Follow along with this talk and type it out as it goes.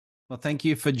Well, thank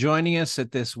you for joining us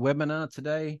at this webinar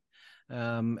today.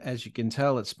 As you can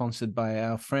tell, it's sponsored by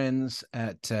our friends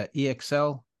at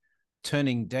EXL.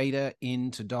 Turning data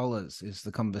into dollars is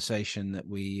the conversation that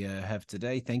we have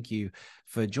today. Thank you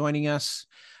for joining us.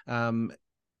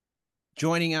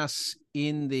 Joining us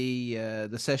in the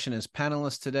session as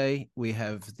panelists today, we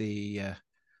have the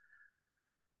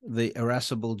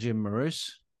irascible Jim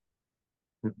Marous.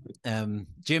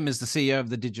 Jim is the CEO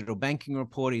of the Digital Banking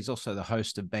Report. He's also the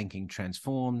host of Banking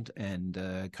Transformed and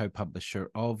co-publisher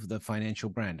of The Financial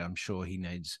Brand. I'm sure he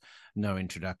needs no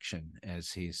introduction,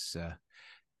 as he's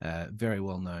very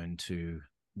well known to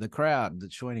the crowd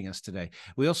that's joining us today.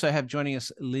 We also have joining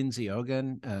us Lindsay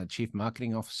Ogan, Chief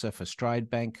Marketing Officer for Stride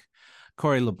Bank,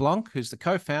 Corey LeBlanc, who's the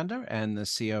co-founder and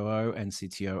the COO and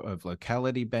CTO of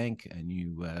Locality Bank, a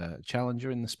new challenger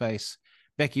in the space,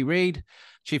 Becky Reed,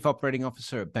 Chief Operating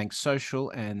Officer at Bank Social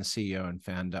and the CEO and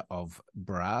founder of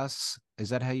Brass. Is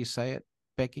that how you say it,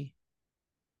 Becky?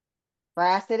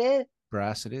 Brass it is.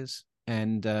 Brass it is.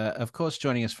 And of course,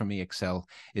 joining us from EXL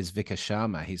is Vikas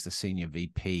Sharma. He's the Senior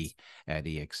VP at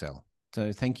EXL.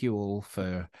 So thank you all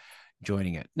for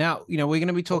joining it. Now, we're going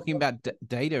to be talking about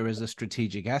data as a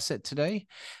strategic asset today.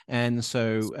 And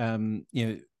so,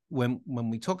 when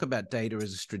we talk about data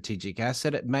as a strategic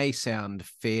asset, it may sound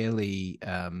fairly,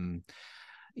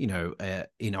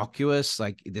 innocuous,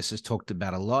 like this is talked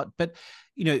about a lot, but,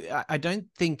 I don't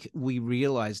think we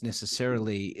realize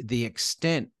necessarily the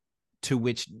extent to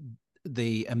which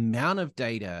the amount of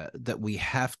data that we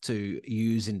have to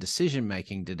use in decision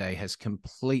making today has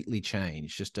completely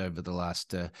changed just over the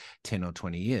last 10 or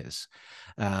 20 years.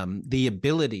 The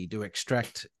ability to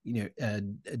extract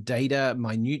data,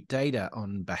 minute data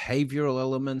on behavioral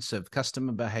elements of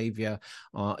customer behavior,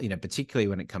 particularly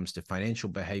when it comes to financial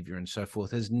behavior and so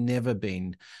forth, has never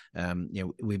been,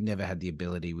 we've never had the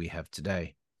ability we have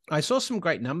today. I saw some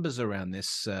great numbers around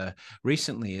this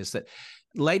recently, is that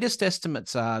latest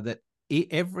estimates are that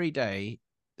every day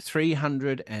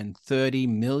 330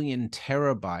 million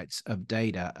terabytes of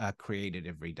data are created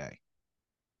every day.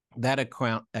 That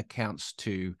accounts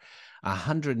to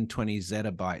 120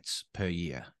 zettabytes per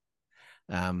year,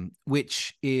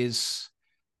 which is,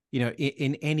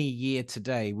 in any year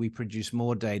today, we produce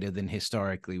more data than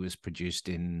historically was produced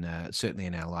in, certainly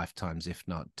in our lifetimes, if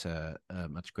not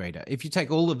much greater. If you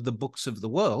take all of the books of the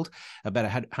world, about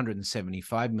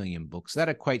 175 million books, that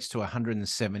equates to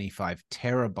 175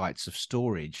 terabytes of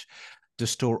storage to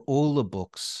store all the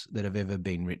books that have ever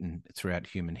been written throughout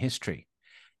human history.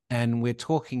 And we're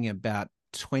talking about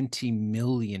 20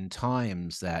 million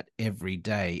times that every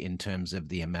day in terms of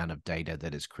the amount of data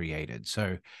that is created.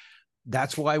 So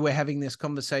that's why we're having this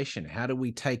conversation. How do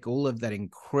we take all of that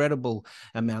incredible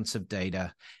amounts of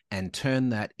data and turn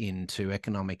that into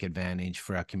economic advantage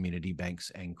for our community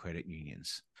banks and credit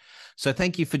unions? So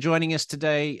thank you for joining us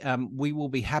today. We will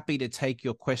be happy to take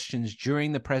your questions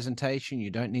during the presentation. You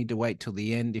don't need to wait till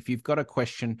the end. If you've got a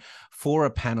question for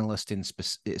a panelist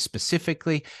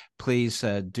specifically, please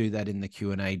do that in the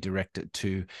Q&A, direct it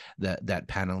to that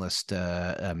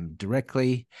panelist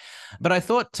directly. But I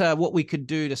thought what we could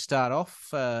do to start off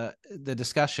the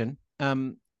discussion,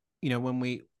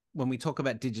 when we talk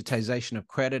about digitization of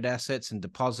credit assets and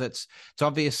deposits, it's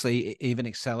obviously even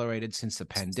accelerated since the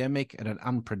pandemic at an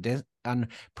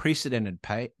unprecedented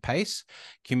pace.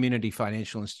 Community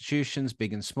financial institutions,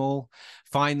 big and small,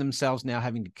 find themselves now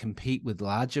having to compete with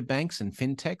larger banks and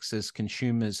fintechs as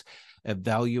consumers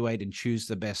evaluate and choose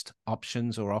the best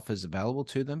options or offers available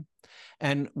to them.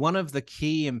 And one of the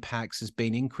key impacts has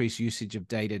been increased usage of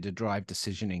data to drive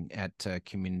decisioning at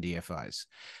community FIs.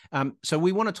 So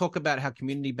we want to talk about how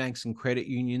community banks and credit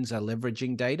unions are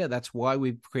leveraging data. That's why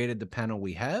we've created the panel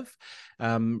we have,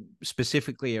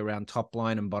 specifically around top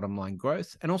line and bottom line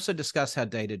growth, and also discuss how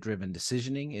data-driven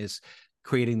decisioning is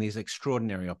creating these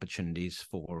extraordinary opportunities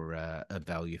for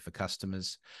value for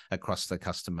customers across the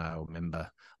customer or member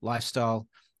lifestyle.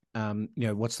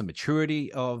 What's the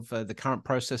maturity of the current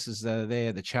processes that are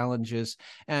there, the challenges,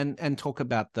 and talk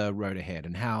about the road ahead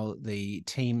and how the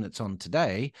team that's on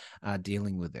today are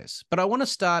dealing with this. But I want to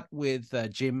start with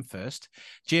Jim first.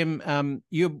 Jim,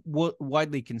 you're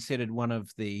widely considered one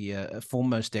of the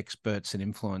foremost experts and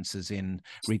influencers in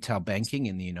retail banking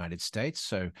in the United States,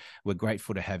 so we're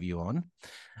grateful to have you on.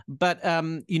 But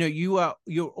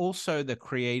you're also the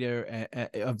creator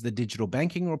of the Digital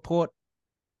Banking Report.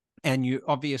 and you're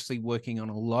obviously working on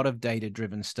a lot of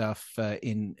data-driven stuff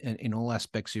in all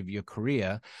aspects of your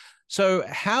career. So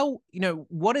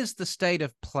what is the state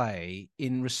of play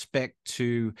in respect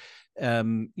to,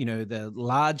 the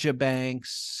larger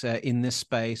banks in this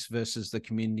space versus the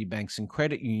community banks and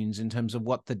credit unions in terms of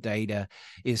what the data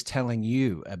is telling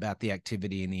you about the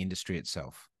activity in the industry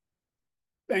itself?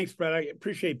 Thanks, Brett. I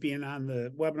appreciate being on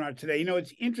the webinar today.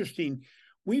 It's interesting.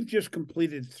 We've just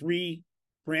completed 3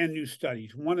 brand new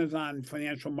studies. One is on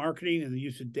financial marketing and the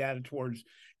use of data towards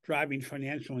driving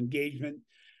financial engagement.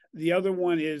 The other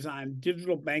one is on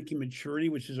digital banking maturity,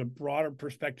 which is a broader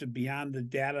perspective beyond the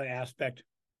data aspect.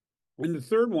 And the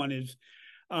third one is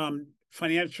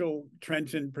financial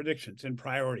trends and predictions and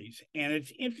priorities. And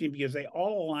it's interesting because they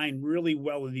all align really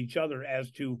well with each other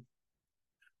as to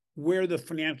where the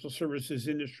financial services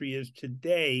industry is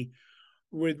today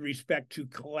with respect to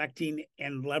collecting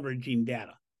and leveraging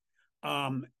data.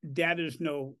 Data is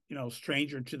no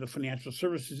stranger to the financial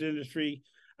services industry.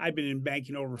 I've been in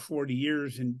banking over 40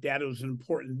 years, and data was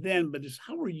important then, but it's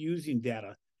how we're using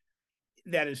data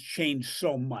that has changed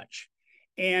so much.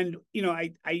 And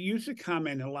I use a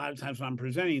comment a lot of times when I'm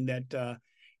presenting that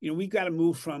we've got to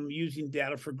move from using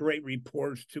data for great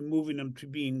reports to moving them to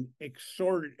being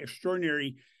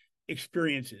extraordinary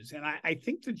experiences. And I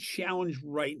think the challenge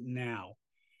right now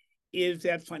is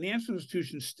that financial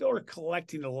institutions still are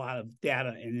collecting a lot of data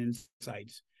and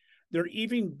insights. They're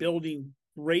even building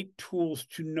great tools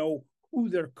to know who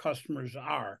their customers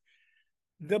are.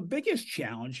 The biggest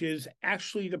challenge is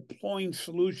actually deploying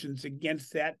solutions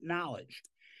against that knowledge.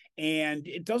 And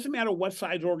it doesn't matter what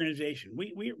size organization.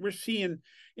 We're seeing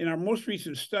in our most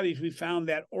recent studies, we found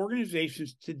that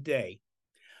organizations today,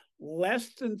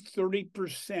 less than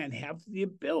 30% have the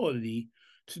ability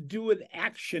to do an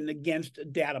action against a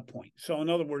data point. So in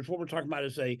other words, what we're talking about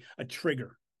is a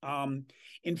trigger.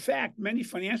 In fact, many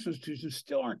financial institutions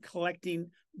still aren't collecting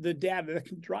the data that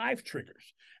can drive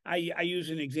triggers. I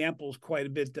use in examples quite a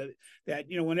bit that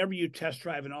whenever you test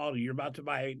drive an auto, you're about to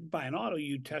buy an auto,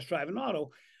 you test drive an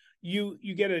auto,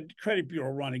 you get a credit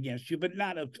bureau run against you, but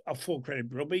not a full credit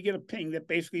bureau, but you get a ping that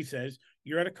basically says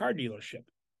you're at a car dealership.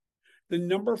 The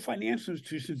number of financial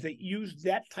institutions that use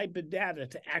that type of data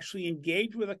to actually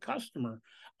engage with a customer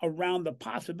around the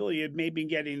possibility of maybe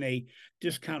getting a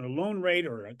discounted loan rate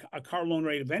or a car loan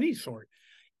rate of any sort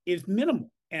is minimal.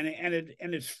 And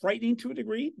it's frightening to a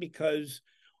degree because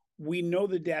we know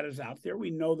the data is out there.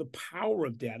 We know the power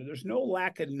of data. There's no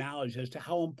lack of knowledge as to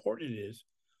how important it is.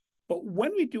 But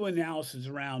when we do analysis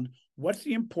around what's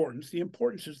the importance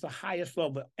is the highest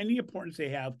level of any importance they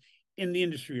have in the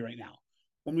industry right now.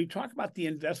 When we talk about the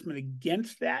investment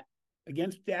against data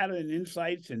and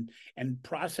insights and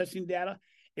processing data,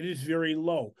 it is very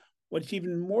low. What's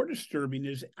even more disturbing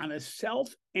is on a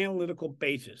self-analytical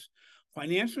basis,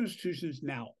 financial institutions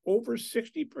now, over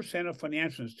 60% of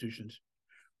financial institutions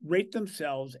rate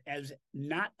themselves as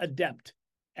not adept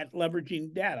at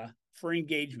leveraging data for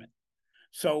engagement.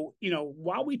 So,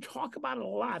 while we talk about it a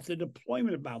lot, the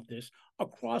deployment about this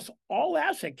across all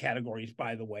asset categories,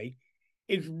 by the way,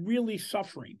 is really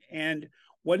suffering. And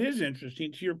what is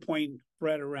interesting, to your point,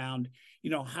 Brett, around,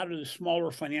 how do the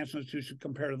smaller financial institutions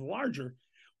compare to the larger?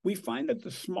 We find that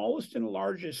the smallest and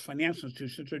largest financial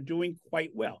institutions are doing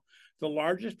quite well. The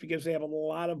largest because they have a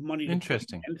lot of money to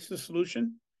put against the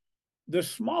solution. The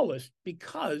smallest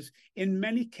because in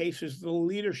many cases, the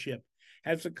leadership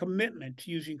has a commitment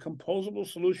to using composable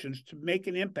solutions to make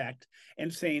an impact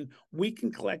and saying we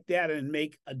can collect data and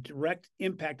make a direct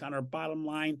impact on our bottom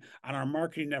line, on our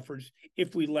marketing efforts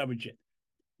if we leverage it.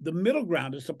 The middle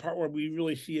ground is the part where we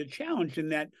really see a challenge in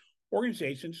that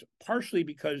organizations, partially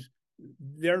because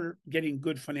they're getting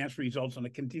good financial results on a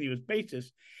continuous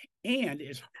basis, and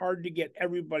it's hard to get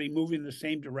everybody moving in the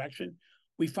same direction.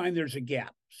 We find there's a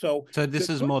gap. So this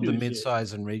is more the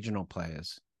mid-size and regional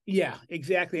players. Yeah,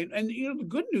 exactly. And the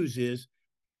good news is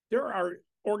there are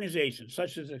organizations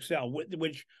such as Excel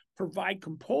which provide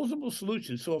composable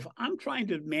solutions. So if I'm trying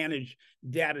to manage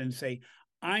data and say,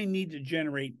 I need to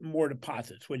generate more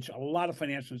deposits, which a lot of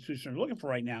financial institutions are looking for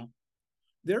right now,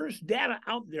 there's data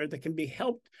out there that can be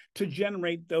helped to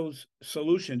generate those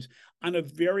solutions on a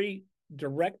very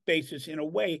direct basis in a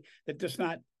way that does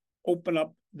not open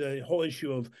up the whole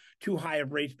issue of too high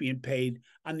of rates being paid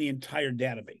on the entire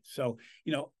database. So,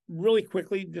 really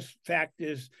quickly, this fact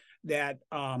is that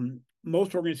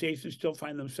most organizations still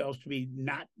find themselves to be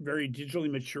not very digitally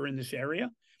mature in this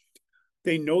area.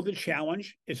 They know the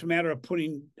challenge. It's a matter of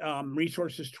putting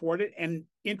resources toward it. And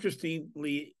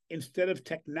interestingly, instead of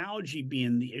technology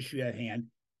being the issue at hand,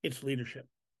 it's leadership.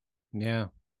 Yeah,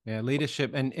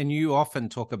 leadership. And you often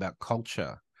talk about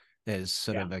culture There's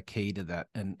sort of a key to that.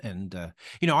 And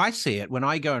I see it when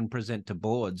I go and present to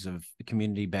boards of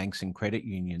community banks and credit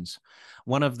unions.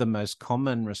 One of the most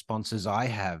common responses I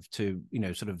have to,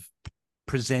 sort of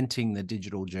presenting the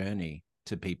digital journey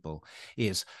to people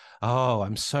is, oh,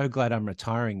 I'm so glad I'm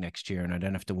retiring next year and I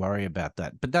don't have to worry about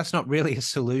that. But that's not really a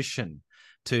solution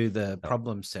to the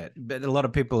problem set. But a lot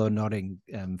of people are nodding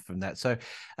from that. So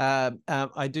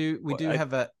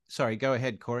sorry, go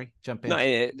ahead, Corey, jump in. No,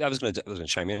 I was going to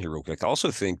chime in here real quick. I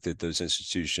also think that those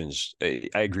institutions, I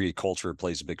agree, culture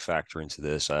plays a big factor into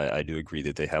this. I do agree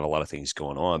that they have a lot of things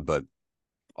going on, but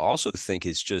I also think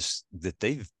it's just that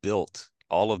they've built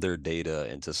all of their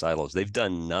data into silos. They've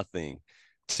done nothing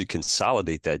to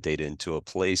consolidate that data into a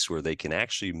place where they can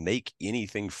actually make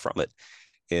anything from it.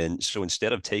 And so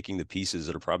instead of taking the pieces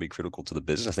that are probably critical to the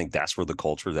business, I think that's where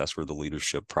the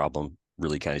leadership problem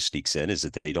really kind of sneaks in, is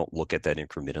that they don't look at that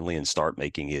incrementally and start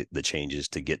making the changes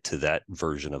to get to that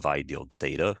version of ideal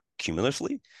data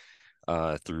cumulatively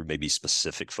through maybe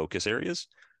specific focus areas.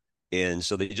 And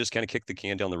so they just kind of kick the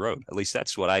can down the road. At least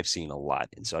that's what I've seen a lot.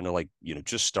 And so I know,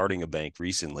 just starting a bank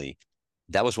recently,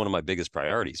 that was one of my biggest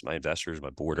priorities. My investors, my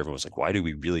board, everyone was like, why do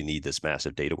we really need this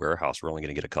massive data warehouse? We're only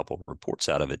going to get a couple of reports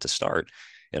out of it to start.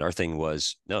 And our thing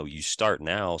was, no, you start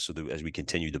now so that as we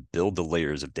continue to build the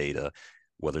layers of data,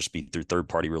 whether it's be through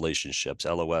third-party relationships,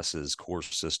 LOSs, core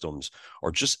systems,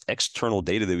 or just external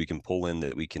data that we can pull in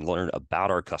that we can learn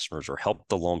about our customers or help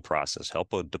the loan process,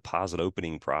 help a deposit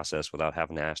opening process without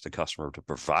having to ask the customer to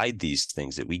provide these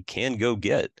things that we can go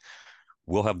get,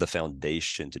 we'll have the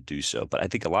foundation to do so. But I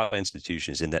think a lot of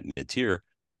institutions in that mid-tier,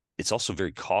 it's also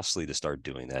very costly to start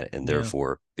doing that. And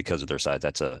therefore, because of their size,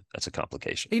 that's a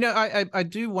complication. I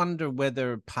do wonder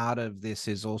whether part of this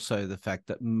is also the fact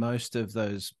that most of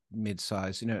those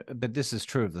mid-size, but this is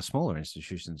true of the smaller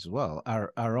institutions as well,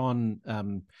 are on,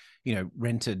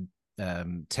 rented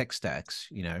tech stacks,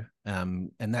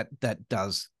 and that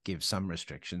does give some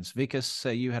restrictions.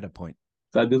 Vikas, you had a point.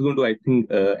 So I'm just going to, I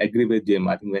think, agree with Jim.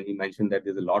 I think when he mentioned that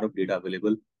there's a lot of data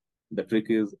available, the trick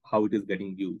is how it is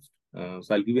getting used.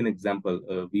 So I'll give you an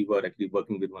example. We were actually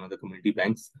working with one of the community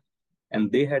banks,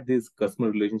 and they had this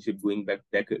customer relationship going back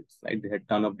decades, right? They had a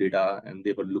ton of data, and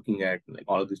they were looking at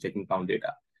all of this checking account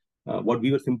data. What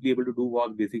we were simply able to do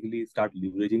was basically start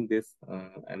leveraging this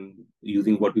and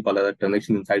using what we call a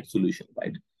transaction insight solution,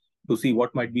 right? To see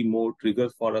what might be more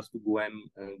triggers for us to go and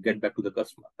get back to the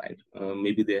customer, right?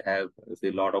 Maybe they have, say,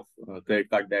 a lot of credit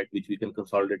card debt, which we can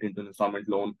consolidate into an installment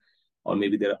loan. Or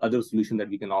maybe there are other solutions that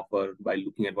we can offer by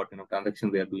looking at what kind of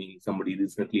transactions they are doing. Somebody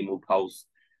recently moved house,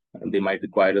 and they might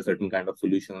require a certain kind of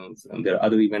solutions. And there are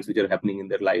other events which are happening in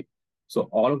their life. So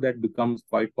all of that becomes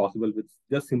quite possible with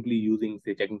just simply using,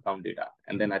 say, checking account data.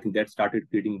 And then I think that started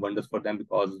creating wonders for them,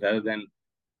 because rather than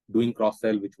doing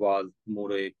cross-sell, which was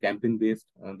more a campaign-based,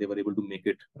 they were able to make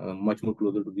it much more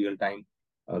closer to real time.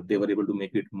 They were able to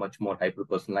make it much more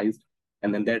hyper-personalized.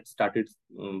 And then that started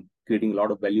creating a lot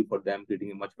of value for them,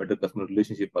 creating a much better customer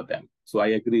relationship for them. So I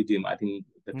agree, Jim. I think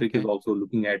the trick is also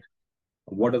looking at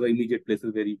what are the immediate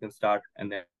places where you can start,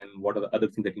 and then what are the other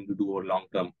things that you need to do over long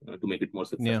term to make it more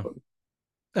successful.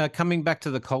 Yeah. Coming back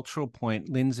to the cultural point,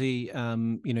 Lindsay,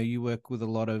 you work with a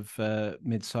lot of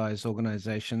mid-sized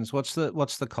organizations. What's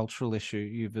the cultural issue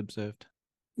you've observed?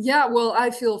 Yeah, well, I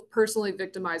feel personally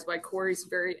victimized by Corey's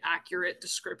very accurate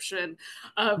description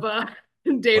of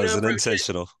data. Wasn't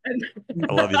intentional.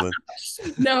 I love you,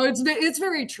 Lynn. No, it's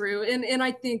very true, and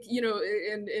I think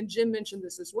and Jim mentioned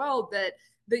this as well, that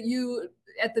you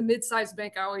at the mid-sized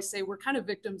bank, I always say we're kind of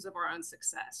victims of our own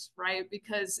success, right?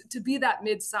 Because to be that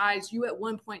mid-size, you at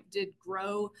one point did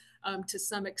grow to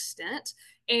some extent.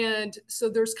 And so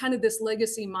there's kind of this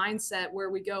legacy mindset where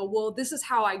we go, well, this is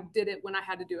how I did it when I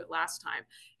had to do it last time.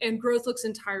 And growth looks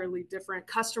entirely different.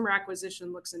 Customer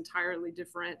acquisition looks entirely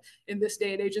different in this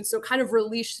day and age. And so kind of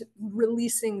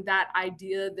releasing that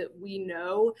idea that we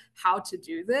know how to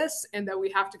do this and that we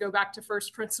have to go back to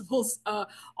first principles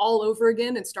all over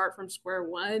again and start from square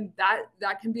one,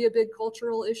 that can be a big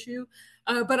cultural issue.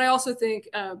 But I also think,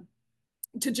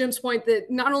 to Jim's point, that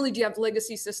not only do you have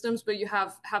legacy systems, but you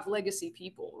have legacy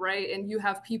people, right? And you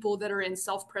have people that are in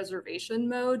self-preservation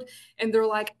mode, and they're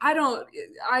like,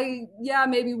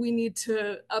 maybe we need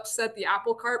to upset the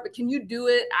apple cart, but can you do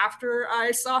it after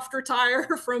I soft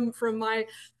retire from my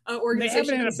organization?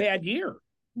 They haven't had a bad year.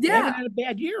 Yeah. They haven't had a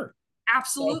bad year.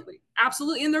 Absolutely.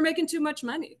 Absolutely. And they're making too much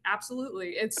money.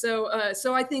 Absolutely. And so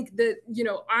I think that,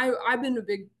 I've been a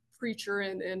big preacher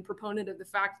and proponent of the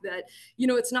fact that,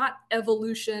 it's not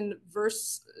evolution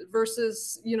versus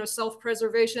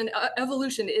self-preservation.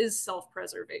 Evolution is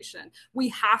self-preservation. We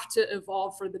have to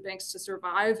evolve for the banks to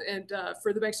survive, and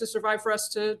for the banks to survive, for us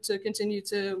to continue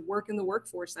to work in the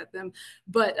workforce at them.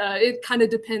 But it kind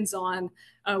of depends on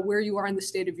where you are in the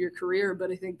state of your career. But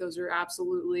I think those are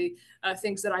absolutely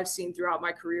things that I've seen throughout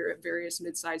my career at various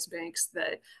mid-sized banks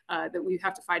that we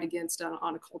have to fight against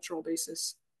on a cultural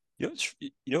basis.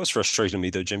 What's frustrating to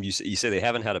me though, Jim? You say they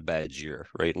haven't had a bad year,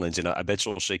 right, Lindsay? And I bet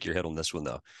you'll shake your head on this one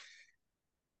though.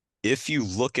 If you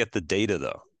look at the data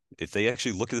though, if they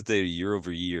actually look at the data year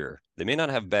over year, they may not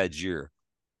have a bad year,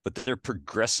 but they're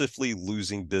progressively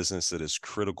losing business that is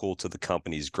critical to the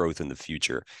company's growth in the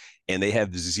future. And they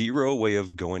have zero way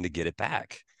of going to get it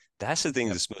back. That's the thing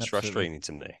that's most frustrating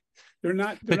to me. They're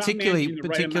not particularly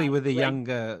right with the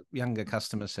right? younger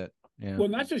customer set. Yeah. Well,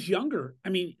 not just younger. I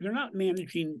mean, they're not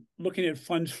looking at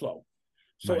funds flow.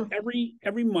 So Right.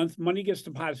 every month, money gets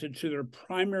deposited to their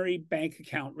primary bank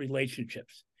account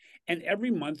relationships. And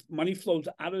every month, money flows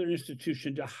out of their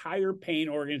institution to higher paying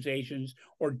organizations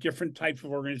or different types of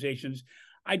organizations.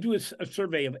 I do a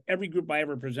survey of every group I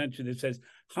ever present to that says,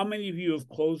 how many of you have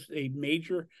closed a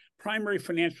major primary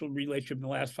financial relationship in the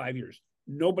last 5 years?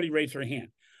 Nobody raised their hand.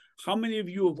 How many of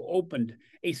you have opened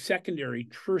a secondary,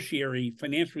 tertiary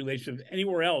financial relationship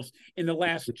anywhere else in the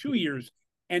last 2 years?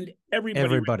 And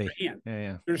everybody raised their hand.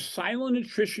 Yeah. There's silent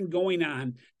attrition going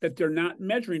on that they're not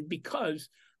measuring, because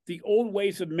the old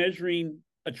ways of measuring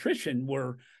attrition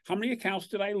were, how many accounts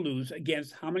did I lose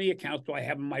against how many accounts do I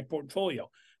have in my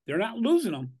portfolio? They're not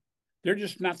losing them. They're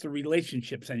just not the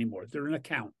relationships anymore. They're an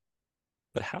account.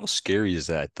 But how scary is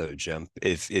that though, Jim?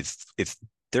 If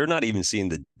they're not even seeing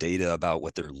the data about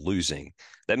what they're losing,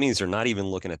 that means they're not even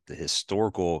looking at the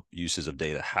historical uses of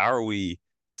data. How are we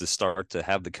to start to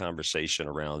have the conversation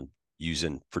around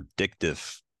using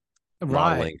predictive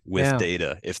modeling with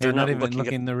data if they're not even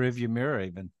looking in the rearview mirror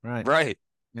even? Right.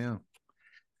 Yeah.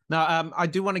 Now, I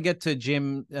do want to get to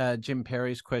Jim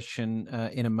Perry's question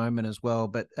in a moment as well,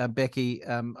 but Becky,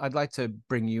 I'd like to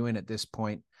bring you in at this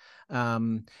point.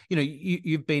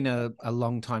 You've been a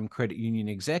long-time credit union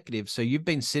executive, so you've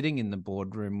been sitting in the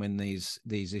boardroom when these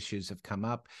issues have come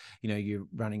up. You're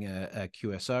running a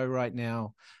QSO right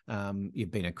now.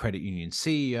 You've been a credit union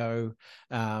CEO.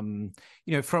 From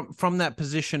that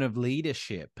position of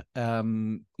leadership,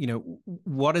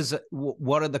 what are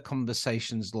the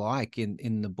conversations like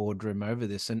in the boardroom over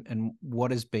this, and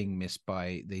what is being missed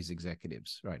by these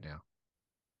executives right now?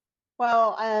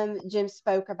 Well, Jim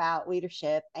spoke about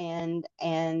leadership, and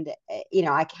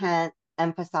I can't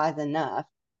emphasize enough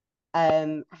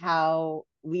how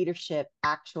leadership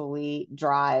actually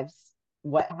drives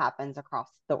what happens across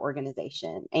the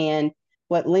organization. And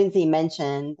what Lindsay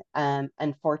mentioned,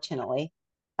 unfortunately,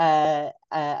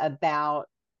 about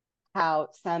how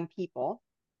some people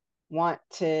want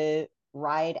to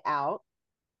ride out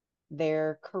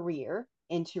their career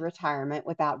into retirement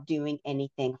without doing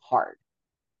anything hard.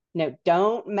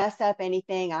 Don't mess up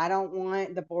anything. I don't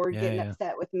want the board getting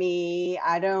upset with me.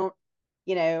 I don't,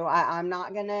 I'm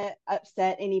not going to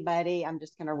upset anybody. I'm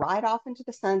just going to ride off into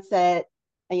the sunset,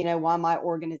 while my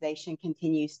organization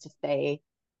continues to stay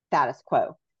status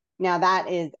quo. Now, that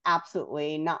is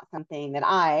absolutely not something that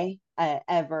I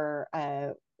ever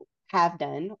have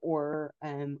done or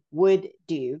would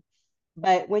do.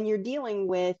 But when you're dealing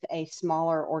with a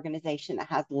smaller organization that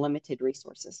has limited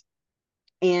resources,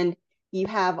 and you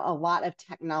have a lot of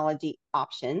technology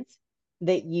options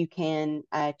that you can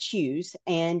choose,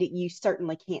 and you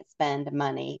certainly can't spend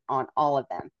money on all of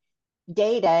them.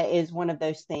 Data is one of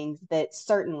those things that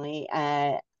certainly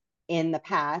in the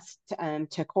past,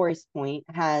 to Corey's point,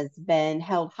 has been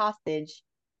held hostage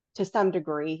to some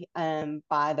degree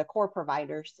by the core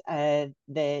providers that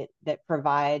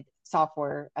provide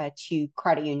software to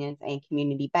credit unions and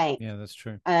community banks. Yeah, that's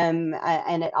true. And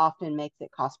it often makes it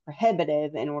cost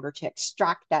prohibitive in order to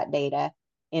extract that data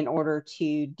in order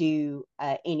to do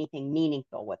anything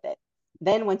meaningful with it.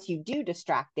 Then once you do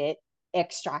extract it,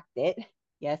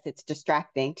 yes, it's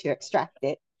distracting to extract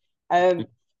it. Then,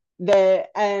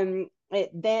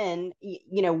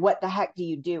 what the heck do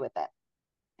you do with it?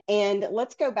 And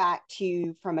let's go back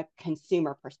to from a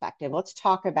consumer perspective. Let's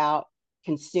talk about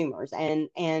consumers. And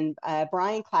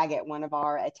Brian Claggett, one of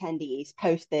our attendees,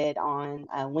 posted on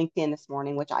LinkedIn this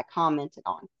morning, which I commented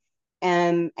on.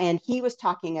 And he was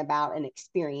talking about an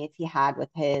experience he had with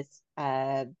his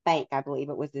bank. I believe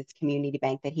it was his community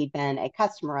bank that he'd been a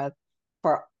customer of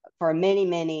for many,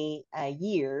 many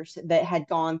years, that had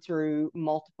gone through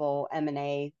multiple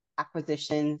M&A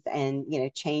acquisitions and,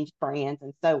 changed brands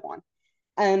and so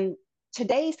on.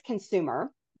 Today's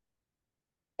consumer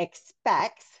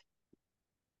expects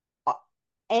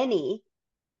any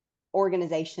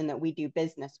organization that we do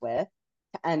business with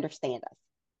to understand us.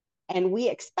 And we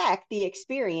expect the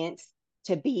experience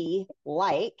to be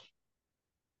like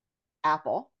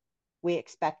Apple. We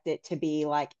expect it to be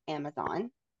like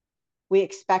Amazon. We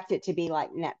expect it to be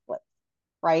like Netflix,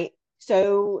 right?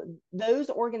 So those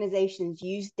organizations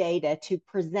use data to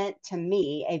present to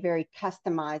me a very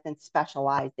customized and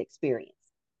specialized experience.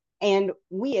 And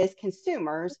we as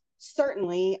consumers,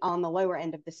 certainly on the lower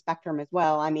end of the spectrum as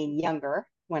well, I mean younger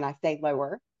when I say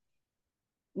lower,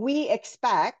 we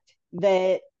expect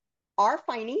that our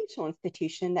financial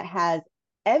institution that has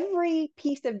every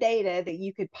piece of data that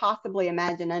you could possibly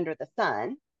imagine under the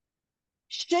sun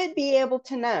should be able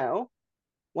to know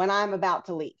when I'm about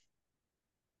to leave,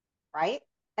 right?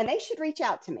 And they should reach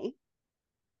out to me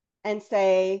and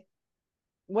say,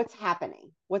 what's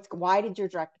happening? Why did your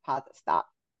direct deposit stop?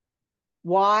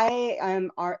 Why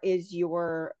is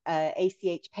your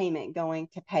ACH payment going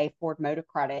to pay Ford Motor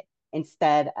Credit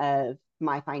instead of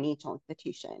my financial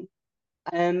institution?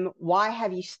 Why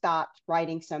have you stopped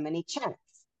writing so many checks?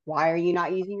 Why are you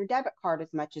not using your debit card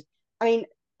as much as, I mean,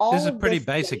 all this is of pretty this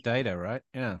basic data, right?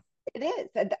 Yeah. It is.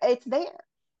 It's there.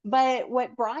 But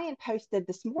what Brian posted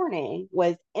this morning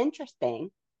was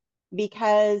interesting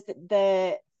because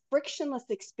the frictionless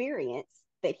experience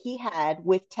that he had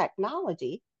with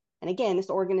technology, and again, this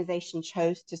organization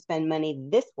chose to spend money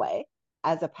this way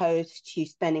as opposed to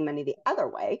spending money the other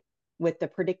way with the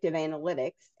predictive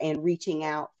analytics and reaching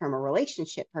out from a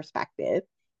relationship perspective.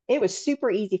 It was super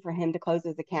easy for him to close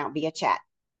his account via chat.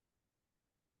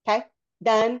 Okay,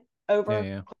 done,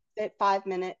 over, 5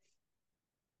 minutes.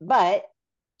 But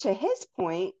to his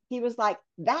point, he was like,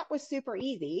 that was super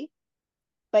easy,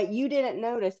 but you didn't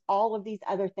notice all of these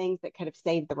other things that could have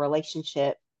saved the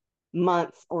relationship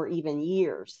months or even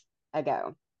years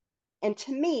ago. And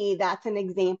to me, that's an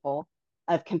example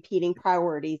of competing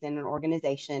priorities in an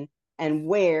organization and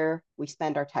where we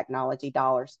spend our technology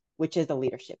dollars, which is a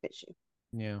leadership issue.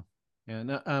 Yeah. Yeah.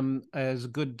 No, there's a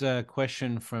good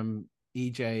question from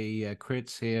EJ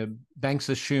Kritz here. Banks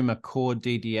assume a core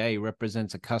DDA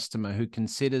represents a customer who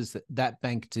considers that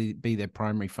bank to be their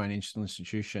primary financial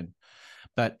institution.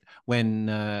 But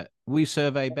when we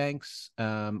survey banks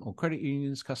or credit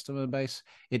unions customer base,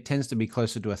 it tends to be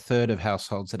closer to a third of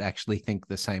households that actually think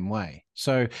the same way.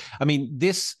 So, I mean,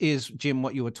 this is, Jim,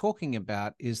 what you were talking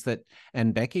about is that,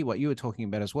 and Becky, what you were talking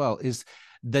about as well, is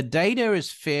the data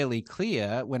is fairly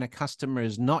clear when a customer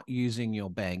is not using your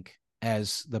bank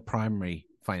as the primary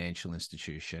financial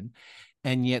institution,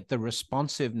 and yet the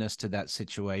responsiveness to that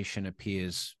situation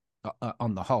appears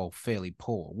on the whole fairly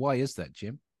poor. Why is that,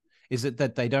 Jim? Is it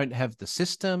that they don't have the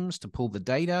systems to pull the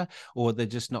data, or they're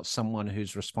just not someone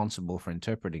who's responsible for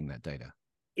interpreting that data?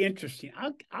 Interesting.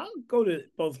 I'll go to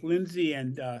both Lindsay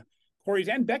and Corey's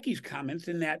and Becky's comments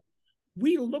in that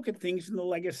we look at things in the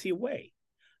legacy way.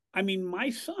 I mean, my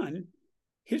son,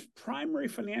 his primary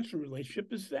financial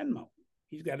relationship is Venmo.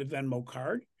 He's got a Venmo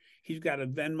card. He's got a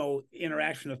Venmo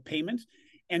interaction of payments.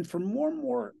 And for more and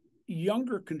more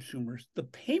younger consumers, the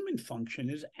payment function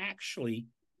is actually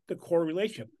the core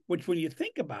relationship, which when you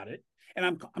think about it, and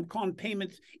I'm calling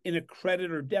payments in a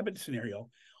credit or debit scenario,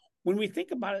 when we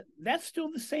think about it, that's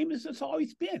still the same as it's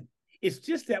always been. It's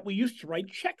just that we used to write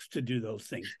checks to do those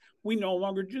things. We no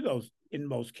longer do those in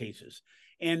most cases.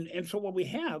 And so what we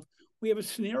have a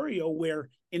scenario where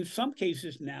in some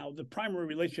cases now the primary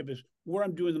relationship is where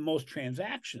I'm doing the most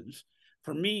transactions.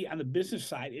 For me on the business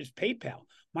side is PayPal.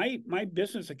 My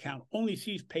business account only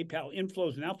sees PayPal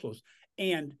inflows and outflows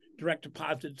and direct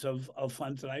deposits of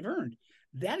funds that I've earned.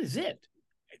 That is it.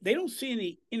 They don't see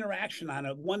any interaction on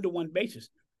a one-to-one basis.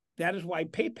 That is why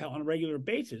PayPal on a regular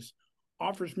basis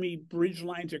offers me bridge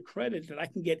lines of credit that I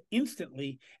can get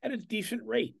instantly at a decent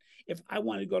rate. If I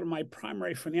want to go to my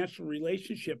primary financial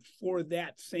relationship for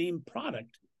that same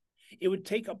product, it would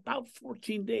take about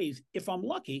 14 days, if I'm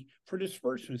lucky, for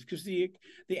disbursements, because the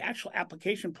actual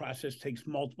application process takes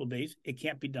multiple days. It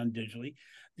can't be done digitally.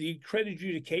 The credit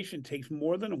adjudication takes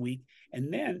more than a week.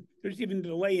 And then there's even a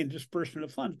delay in disbursement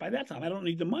of funds. By that time, I don't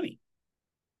need the money.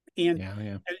 And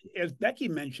as Becky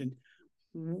mentioned,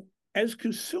 as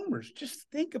consumers, just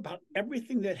think about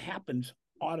everything that happens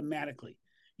automatically.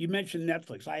 You mentioned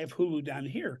Netflix. I have Hulu down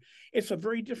here. It's a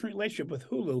very different relationship with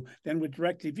Hulu than with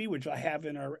DirecTV, which I have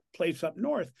in our place up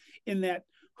north, in that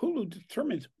Hulu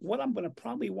determines what I'm going to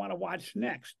probably want to watch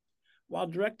next. While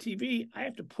DirecTV, I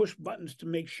have to push buttons to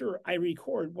make sure I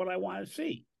record what I want to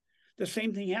see. The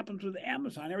same thing happens with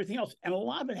Amazon, everything else. And a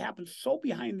lot of it happens so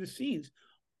behind the scenes,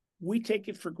 we take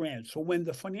it for granted. So when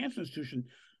the financial institution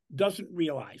doesn't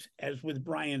realize, as with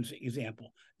Brian's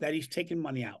example, that he's taking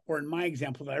money out, or in my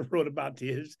example that I wrote about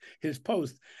to his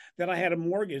post, that I had a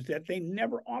mortgage that they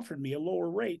never offered me a lower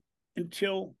rate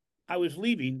until I was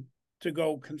leaving to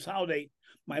go consolidate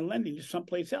my lending to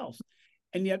someplace else.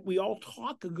 And yet we all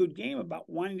talk a good game about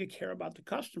wanting to care about the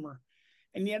customer.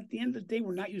 And yet at the end of the day,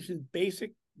 we're not using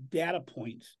basic data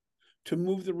points to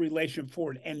move the relation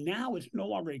forward. And now it's no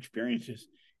longer experiences.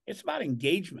 It's about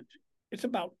engagement. It's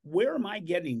about where am I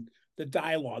getting the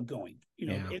dialogue going? You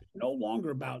know, it's no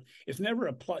longer about, it's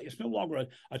no longer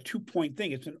a 2-point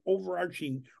thing. It's an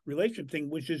overarching relation thing,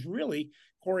 which is really,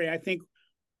 Corey, I think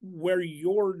where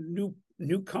your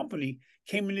new company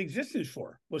came in existence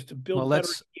for, was to build better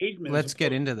engagement. Let's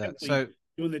get into that. So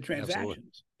doing the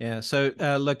transactions. Absolutely. Yeah.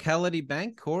 So Locality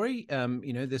Bank, Corey,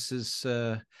 you know, this is,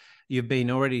 you've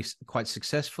been already quite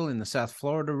successful in the South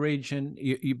Florida region,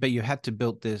 but you had to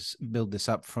build this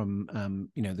up from,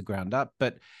 you know, the ground up.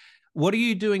 But what are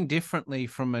you doing differently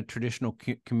from a traditional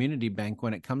community bank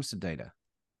when it comes to data?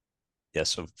 Yeah,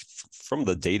 so from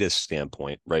the data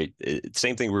standpoint, right,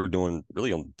 same thing we're doing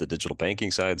really on the digital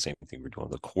banking side, same thing we're doing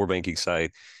on the core banking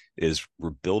side, is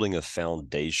we're building a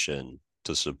foundation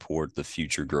to support the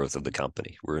future growth of the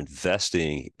company. We're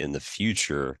investing in the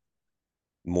future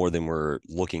more than we're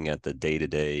looking at the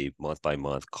day-to-day,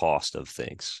 month-by-month cost of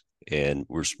things. And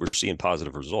we're seeing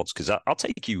positive results, because I'll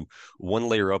take you one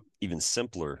layer up even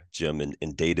simpler, Jim,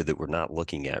 in data that we're not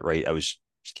looking at, right?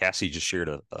 Cassie just shared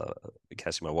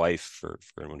Cassie, my wife, for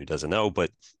anyone who doesn't know,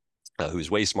 but who's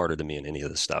way smarter than me in any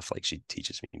of this stuff. Like, she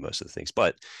teaches me most of the things,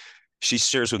 but she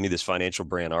shares with me this Financial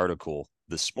Brand article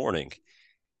this morning.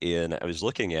 And I was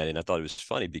looking at it and I thought it was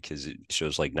funny because it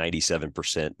shows like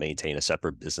 97% maintain a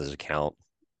separate business account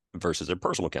versus their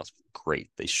personal accounts.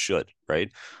 Great. They should,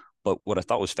 right? But what I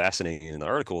thought was fascinating in the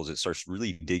article is it starts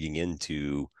really digging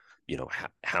into, you know,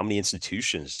 how many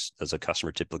institutions does a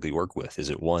customer typically work with?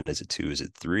 Is it 1? Is it 2? Is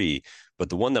it 3? But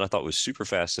the one that I thought was super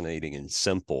fascinating and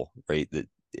simple, right, that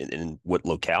and what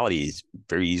Locality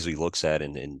very easily looks at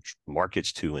and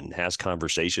markets to and has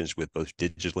conversations with both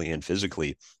digitally and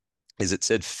physically, is it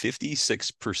said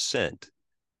 56%,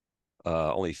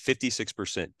 only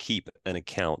 56% keep an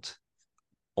account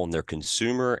on their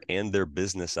consumer and their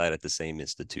business side at the same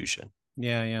institution.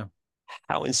 Yeah.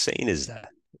 How insane is that?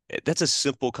 That's a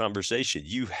simple conversation.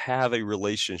 You have a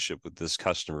relationship with this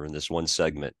customer in this one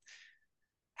segment.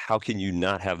 How can you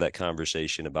not have that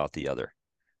conversation about the other,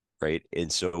 right?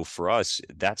 And so for us,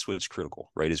 that's what's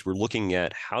critical, right? Is we're looking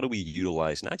at how do we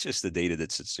utilize not just the data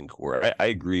that sits in core. I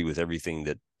agree with everything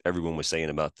that everyone was saying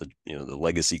about the, you know, the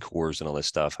legacy cores and all this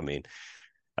stuff. I mean,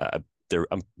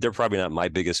 they're probably not my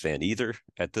biggest fan either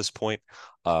at this point,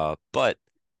 but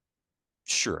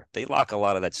sure, they lock a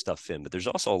lot of that stuff in, but there's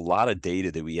also a lot of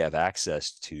data that we have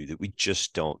access to that we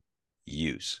just don't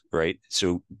use, right?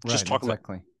 So just talking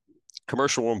about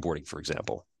commercial onboarding, for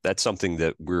example, that's something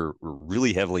that we're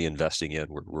really heavily investing in.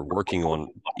 We're working on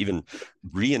even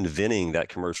reinventing that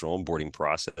commercial onboarding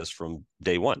process from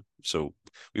day one. So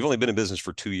we've only been in business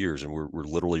for 2 years, and we're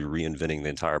literally reinventing the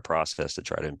entire process to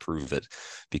try to improve it.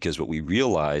 Because what we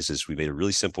realize is we made a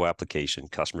really simple application.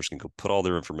 Customers can go put all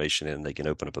their information in, they can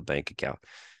open up a bank account.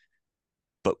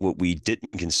 But what we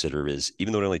didn't consider is,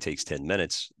 even though it only takes 10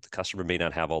 minutes, the customer may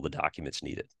not have all the documents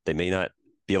needed. They may not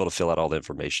be able to fill out all the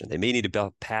information. They may need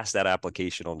to pass that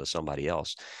application on to somebody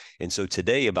else. And so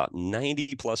today, about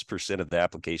 90+% of the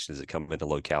applications that come into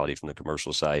Locality from the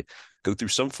commercial side go through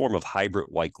some form of hybrid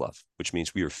white glove, which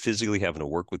means we are physically having to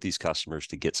work with these customers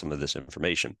to get some of this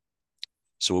information.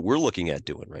 So what we're looking at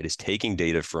doing, right, is taking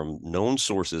data from known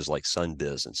sources like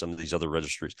SunBiz and some of these other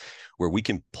registries where we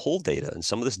can pull data and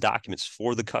some of this documents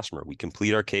for the customer. We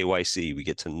complete our KYC, we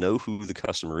get to know who the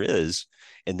customer is,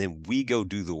 and then we go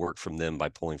do the work from them by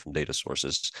pulling from data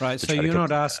sources. Right. So you're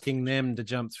not asking them to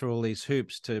jump through all these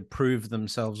hoops to prove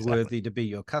themselves worthy to be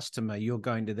your customer. You're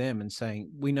going to them and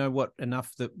saying, we know what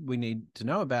enough that we need to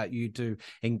know about you to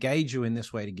engage you in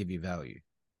this way to give you value.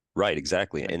 Right,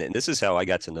 exactly. And this is how I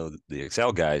got to know the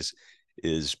Excel guys,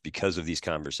 is because of these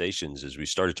conversations, as we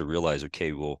started to realize,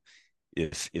 okay, well,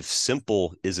 if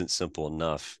simple isn't simple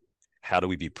enough, how do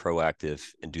we be proactive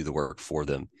and do the work for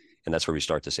them? And that's where we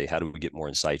start to say, how do we get more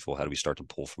insightful? How do we start to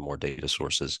pull from more data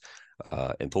sources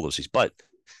and pull those things? But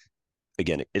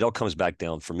again, it all comes back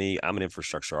down. For me, I'm an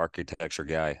infrastructure architecture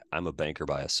guy. I'm a banker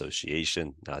by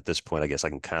association. At this point, I guess I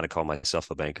can kind of call myself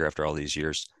a banker after all these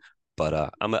years.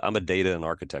 But I'm a data and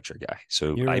architecture guy.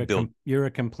 So you're a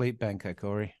complete banker,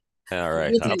 Corey. All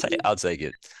right, I'll take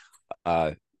it.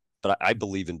 But I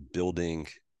believe in building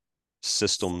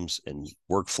systems and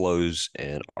workflows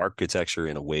and architecture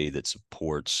in a way that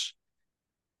supports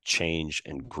change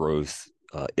and growth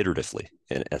iteratively.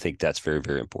 And I think that's very,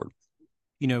 very important.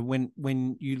 You know,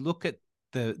 when you look at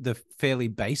the fairly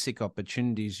basic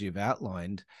opportunities you've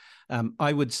outlined,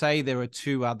 I would say there are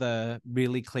two other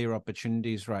really clear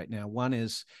opportunities right now. One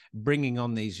is bringing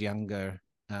on these younger,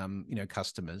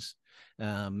 customers,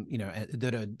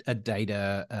 that are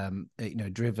data,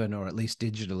 driven, or at least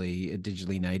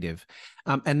digitally native.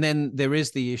 And then there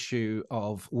is the issue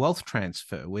of wealth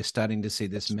transfer. We're starting to see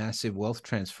this massive wealth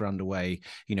transfer underway,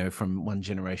 from one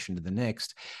generation to the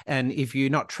next. And if you're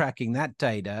not tracking that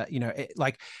data,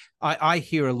 I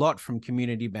hear a lot from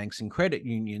community banks and credit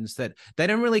unions that they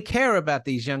don't really care about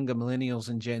these younger millennials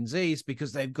and Gen Zs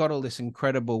because they've got all this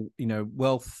incredible,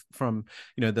 wealth from,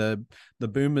 the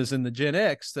boomers and the Gen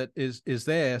X that is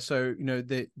there. So,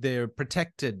 they're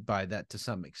protected by that to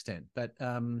some extent. But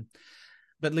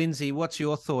Lindsay, what's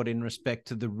your thought in respect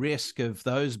to the risk of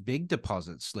those big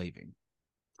deposits leaving?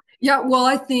 Yeah, well,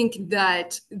 I think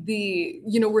that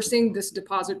we're seeing this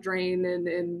deposit drain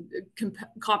and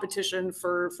competition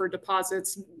for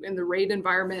deposits in the rate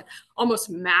environment,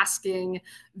 almost masking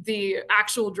the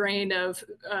actual drain of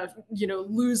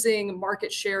losing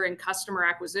market share and customer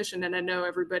acquisition. And I know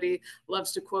everybody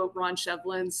loves to quote Ron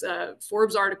Shevlin's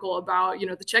Forbes article about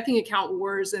the checking account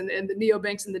wars and the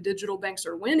neobanks and the digital banks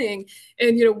are winning.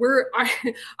 And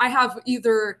I have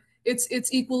either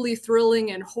it's equally thrilling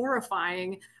and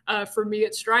horrifying for me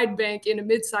at Stride Bank, in a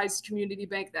mid-sized community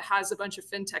bank that has a bunch of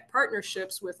fintech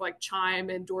partnerships with like Chime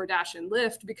and DoorDash and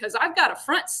Lyft, because I've got a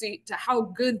front seat to how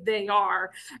good they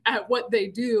are at what they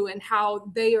do and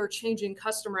how they are changing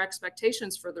customer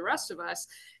expectations for the rest of us.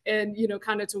 And,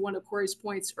 kind of to one of Corey's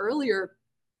points earlier,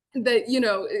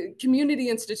 that community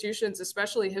institutions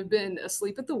especially have been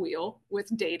asleep at the wheel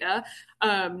with data.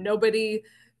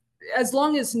 As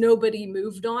long as nobody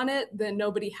moved on it, then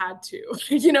nobody had to,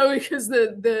 because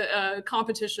the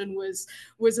competition was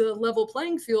a level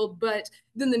playing field. But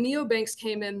then the neobanks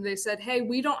came in and they said, hey,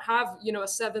 we don't have,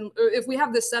 if we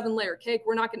have this 7-layer cake,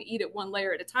 we're not going to eat it one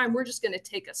layer at a time. We're just going to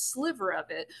take a sliver of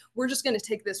it. We're just going to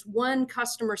take this one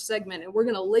customer segment and we're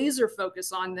going to laser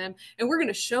focus on them. And we're going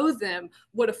to show them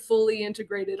what a fully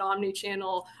integrated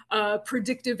omni-channel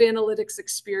predictive analytics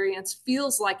experience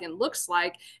feels like and looks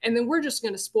like. And then we're just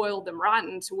going to spoil them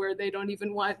rotten to where they don't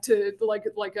even want to, like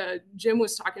Jim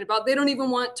was talking about, they don't even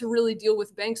want to really deal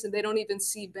with banks, and they don't even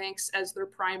see banks as their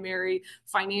primary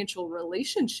financial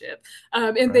relationship.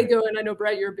 And right. They go, and I know,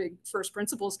 Brett, you're a big first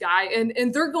principles guy,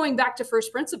 and they're going back to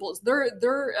first principles.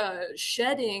 They're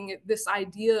shedding this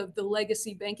idea of the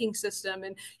legacy banking system,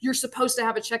 and you're supposed to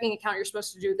have a checking account, you're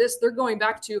supposed to do this. They're going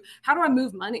back to, how do I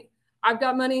move money? I've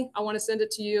got money, I want to send it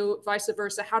to you, vice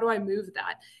versa. How do I move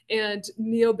that? And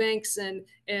neobanks and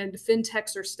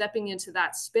fintechs are stepping into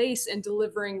that space and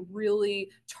delivering really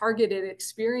targeted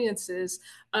experiences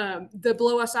that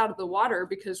blow us out of the water,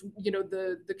 because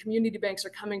the community banks are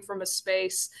coming from a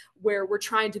space where we're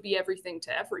trying to be everything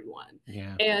to everyone.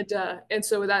 Yeah. And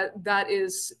so that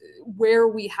is where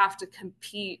we have to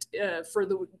compete for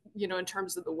the in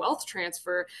terms of the wealth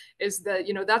transfer, is that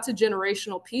that's a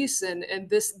generational piece, and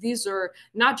these are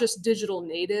not just digital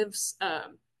natives,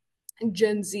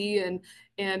 Gen Z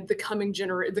and the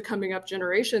coming up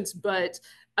generations, but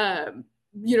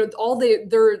all their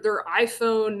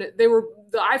iPhone,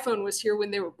 the iPhone was here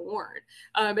when they were born.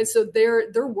 And so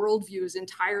their worldview is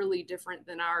entirely different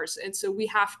than ours. And so we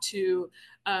have to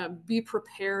be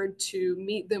prepared to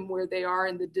meet them where they are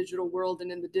in the digital world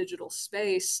and in the digital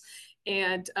space.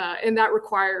 And that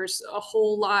requires a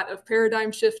whole lot of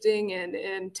paradigm shifting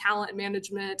and talent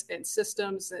management and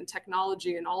systems and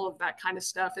technology and all of that kind of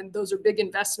stuff. And those are big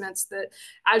investments that,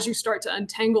 as you start to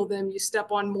untangle them, you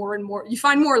step on more and more, you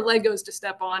find more Legos to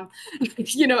step on,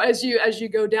 as you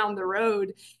go down the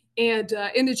road. And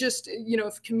it's just,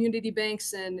 if community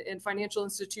banks and financial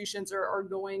institutions are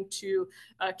going to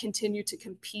continue to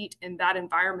compete in that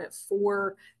environment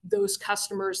for those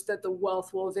customers that the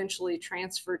wealth will eventually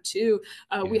transfer to,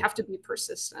 we have to be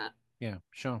persistent. Yeah,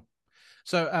 sure.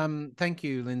 So thank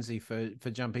you, Lindsay, for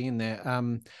jumping in there.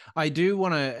 I do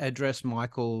want to address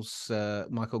Michael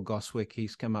Goswick.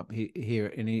 He's come up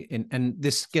here, and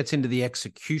this gets into the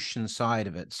execution side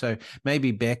of it. So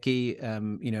maybe Becky,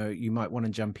 you might want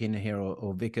to jump in here,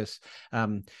 or Vikas.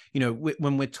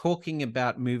 When we're talking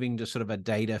about moving to sort of a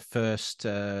data first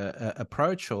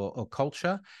approach or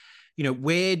culture,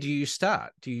 where do you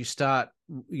start? Do you start,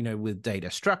 with data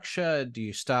structure? Do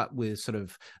you start with sort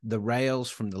of the rails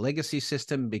from the legacy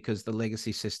system? Because the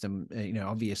legacy system,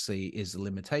 obviously is the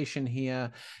limitation here.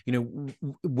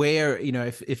 Where,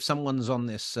 if someone's on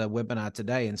this webinar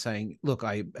today and saying, look,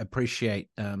 I appreciate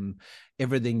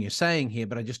everything you're saying here,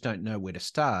 but I just don't know where to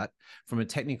start from a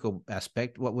technical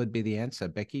aspect, what would be the answer?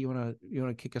 Becky, you want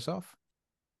to kick us off?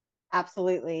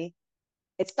 Absolutely.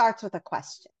 It starts with a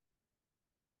question.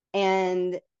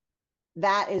 And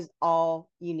that is all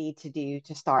you need to do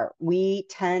to start. We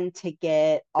tend to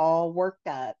get all worked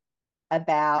up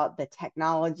about the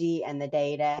technology and the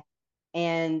data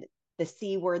and the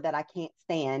C word that I can't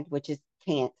stand, which is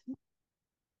can't.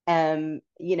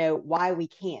 Why we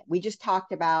can't. We just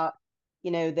talked about,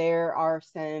 there are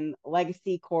some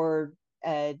legacy core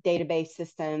database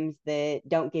systems that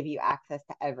don't give you access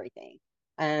to everything.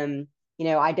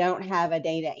 I don't have a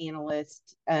data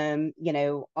analyst,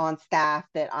 on staff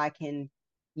that I can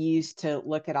use to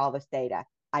look at all this data.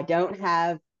 I don't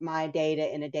have my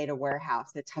data in a data warehouse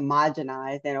that's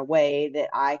homogenized in a way that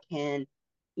I can,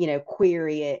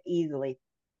 query it easily.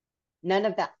 None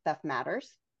of that stuff matters.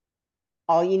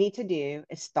 All you need to do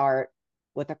is start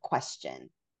with a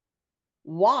question.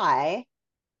 Why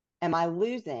am I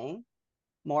losing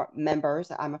more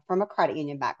members? I'm from a credit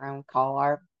union background. We call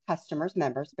our customers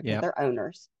members because they're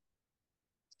owners.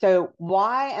 So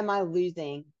why am I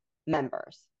losing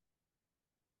members?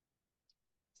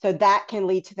 So that can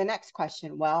lead to the next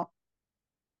question. Well,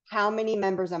 how many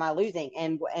members am I losing?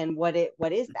 And what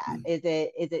is that? Is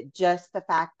it just the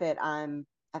fact that I'm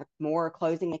at more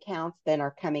closing accounts than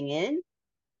are coming in?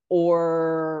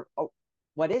 Or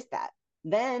what is that?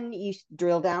 Then you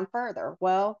drill down further.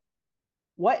 Well,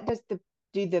 what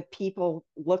do the people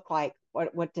look like?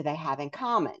 What do they have in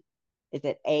common? Is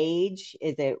it age?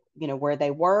 Is it, where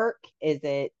they work? Is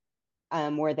it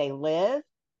where they live?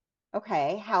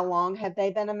 Okay, how long have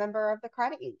they been a member of the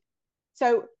credit union?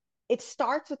 So it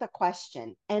starts with a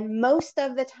question. And most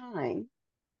of the time,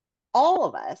 all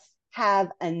of us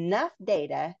have enough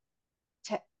data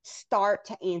to start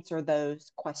to answer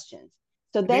those questions.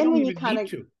 So then when you kind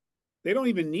of... They don't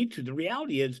even need to. The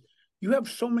reality is you have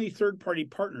so many third-party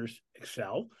partners,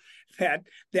 Excel, that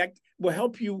will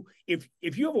help you. If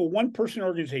you have a one-person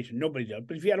organization, nobody does,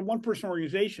 but if you had a one-person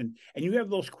organization and you have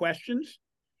those questions,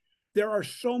 there are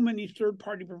so many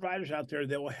third-party providers out there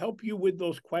that will help you with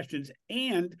those questions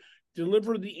and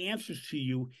deliver the answers to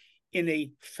you in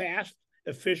a fast,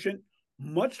 efficient,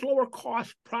 much lower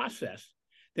cost process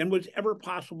than was ever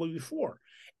possible before.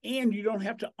 And you don't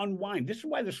have to unwind. This is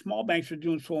why the small banks are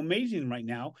doing so amazing right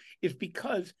now, is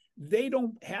because they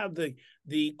don't have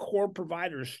the core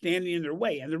providers standing in their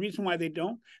way. And the reason why they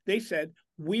don't, they said,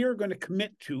 we are going to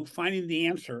commit to finding the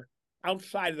answer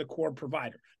outside of the core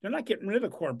provider. They're not getting rid of the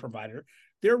core provider.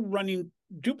 They're running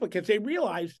duplicates. They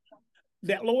realize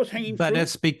that lowest hanging fruit. But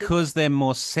it's because they're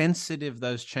more sensitive,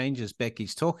 those changes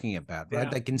Becky's talking about, right? Yeah.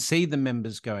 They can see the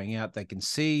members going out. They can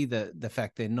see the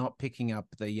fact they're not picking up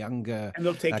the younger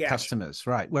customers,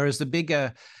 right? Whereas the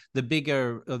bigger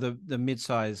or the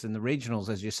mid-size and the regionals,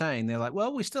 as you're saying, they're like,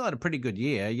 well, we still had a pretty good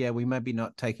year. Yeah, we may be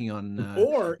not taking on...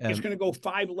 or it's going to go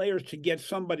 5 layers to get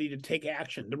somebody to take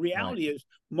action. The reality is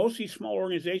most of these small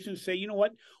organizations say, you know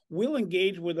what, we'll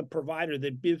engage with a provider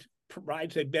that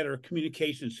provides a better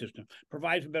communication system,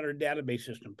 provides a better database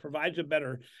system, provides a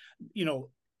better,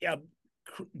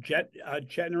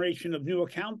 generation of new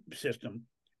account system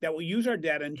that will use our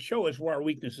data and show us where our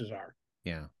weaknesses are.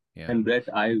 Yeah. And Brett,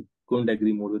 I couldn't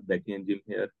agree more with Becky and Jim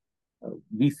here.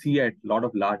 We see at a lot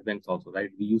of large banks also, right?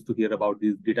 We used to hear about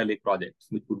these data lake projects,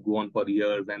 which would go on for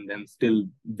years and then still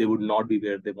they would not be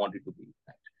where they wanted to be.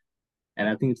 Right? And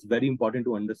I think it's very important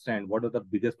to understand what are the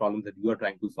biggest problems that you are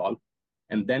trying to solve.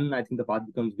 And then I think the path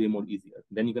becomes way more easier.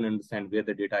 Then you can understand where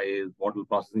the data is, what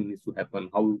processing needs to happen,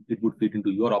 how it would fit into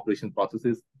your operation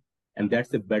processes. And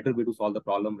that's a better way to solve the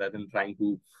problem rather than trying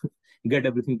to get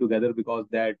everything together, because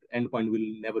that endpoint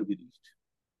will never be reached.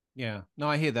 Yeah, no,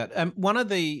 I hear that. One of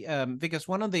the Vikas,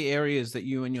 one of the areas that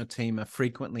you and your team are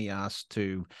frequently asked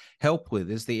to help with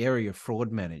is the area of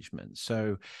fraud management.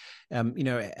 So,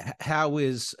 how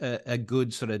is a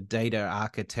good sort of data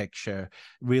architecture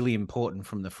really important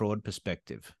from the fraud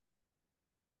perspective?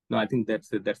 No, I think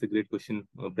that's a great question,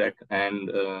 Brett.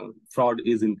 And fraud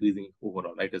is increasing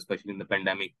overall, right? Especially in the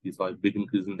pandemic, we saw a big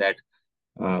increase in that.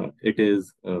 It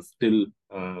is still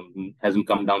hasn't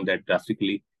come down that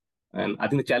drastically. And I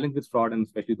think the challenge with fraud, and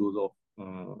especially those of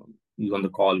you on the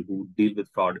call who deal with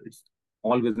fraud, it's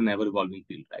always an ever-evolving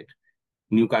field, right?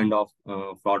 New kind of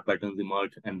fraud patterns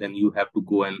emerge, and then you have to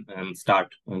go and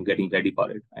start getting ready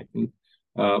for it. I think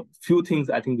Few things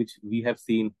I think which we have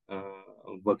seen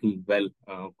working well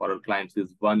for our clients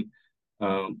is one,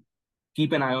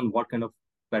 keep an eye on what kind of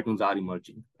patterns are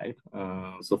emerging, right?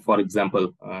 So for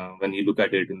example, when you look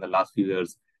at it in the last few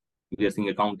years, we are seeing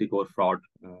account takeover fraud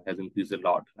has increased a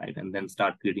lot, right? And then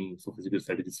start creating sophisticated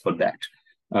strategies for that.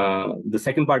 The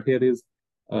second part here is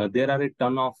there are a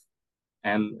ton of,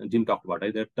 and Jim talked about,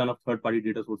 right? There are a ton of third-party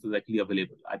data sources actually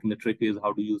available. I think the trick is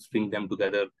how do you string them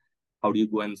together? How do you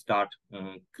go and start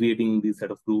creating these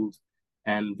set of rules?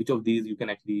 And which of these you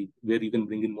can actually, where you can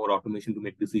bring in more automation to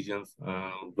make decisions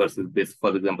versus this,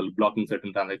 for example, blocking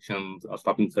certain transactions or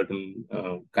stopping certain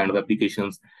kind of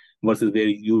applications versus where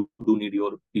you do need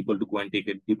your people to go and take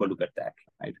a deeper look at that,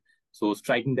 right? So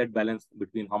striking that balance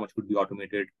between how much could be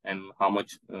automated and how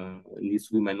much needs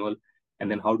to be manual, and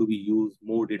then how do we use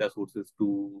more data sources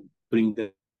to bring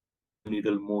the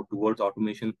needle more towards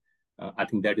automation. I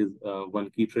think that is one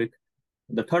key trick.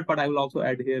 The third part I will also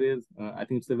add here is, I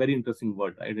think it's a very interesting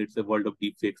world, right? It's a world of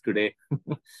deep fakes today.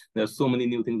 There are so many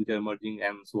new things which are emerging,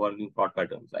 and so are new fraud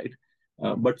patterns, right?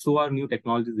 But so are new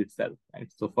technologies itself, right?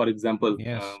 So for example,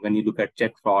 when you look at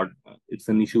check fraud, it's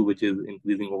an issue which is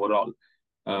increasing overall.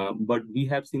 But we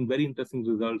have seen very interesting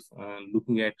results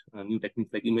looking at new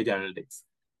techniques like image analytics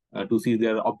to see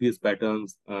there are obvious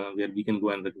patterns where we can go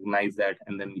and recognize that,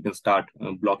 and then we can start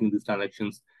blocking these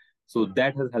transactions. So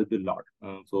that has helped a lot.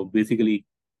 So basically,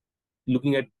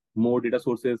 looking at more data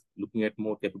sources, looking at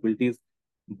more capabilities,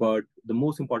 but the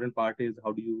most important part is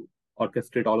how do you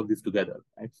orchestrate all of this together,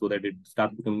 right? So that it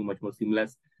starts becoming much more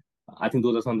seamless. I think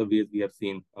those are some of the ways we have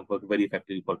seen work very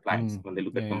effectively for clients when they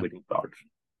look at combating fraud.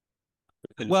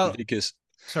 Well,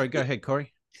 sorry, go ahead,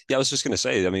 Corey. Yeah, I was just going to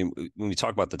say, I mean, when we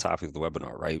talk about the topic of the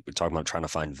webinar, right, we're talking about trying to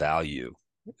find value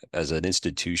as an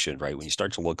institution, right? When you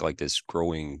start to look like this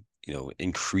growing,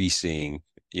 increasing,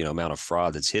 amount of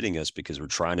fraud that's hitting us because we're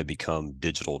trying to become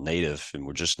digital native and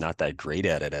we're just not that great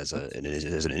at it as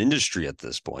an industry at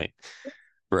this point,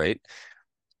 right?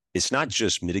 It's not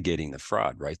just mitigating the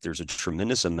fraud, right? There's a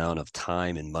tremendous amount of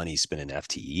time and money spent in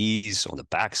FTEs on the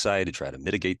backside to try to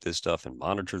mitigate this stuff and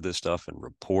monitor this stuff and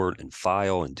report and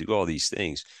file and do all these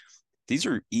things. These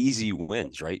are easy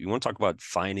wins, right? You want to talk about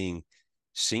finding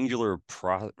singular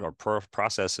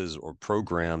processes or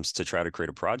programs to try to create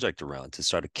a project around to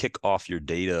start to kick off your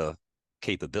data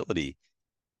capability.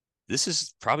 This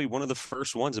is probably one of the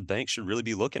first ones a bank should really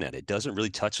be looking at. It doesn't really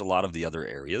touch a lot of the other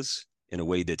areas in a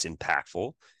way that's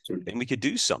impactful, and we could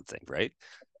do something, right?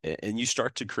 And you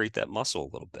start to create that muscle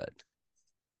a little bit.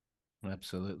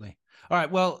 Absolutely. All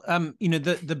right. Well,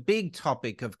 the big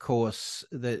topic, of course,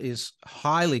 that is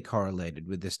highly correlated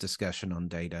with this discussion on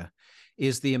data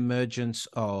is the emergence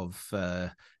of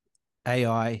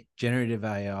AI, generative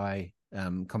AI,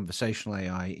 conversational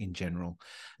AI in general.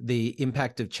 The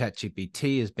impact of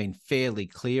ChatGPT has been fairly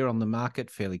clear on the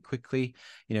market fairly quickly.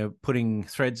 Putting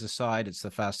Threads aside, it's the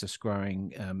fastest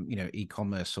growing,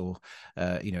 e-commerce or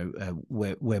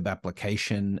web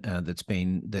application that's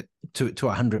been to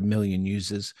 100 million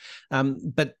users.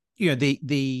 But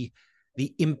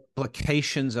the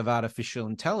implications of artificial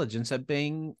intelligence are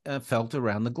being felt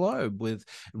around the globe, with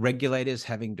regulators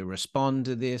having to respond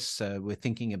to this. We're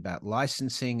thinking about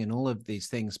licensing and all of these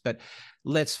things. But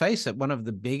let's face it, one of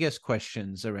the biggest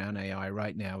questions around AI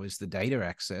right now is the data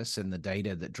access and the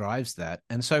data that drives that.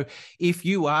 And so if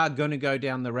you are going to go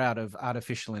down the route of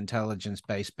artificial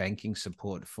intelligence-based banking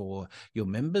support for your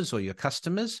members or your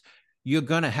customers, you're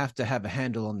going to have a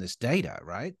handle on this data,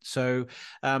 right? So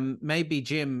maybe,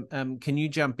 Jim, can you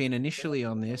jump in initially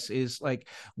on this? Is like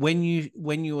when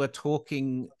you are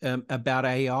talking about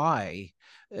AI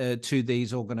to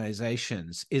these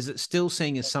organizations, is it still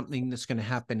seen as something that's going to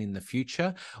happen in the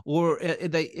future, or are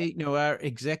they, are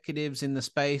executives in the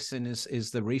space, and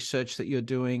is the research that you're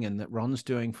doing and that Ron's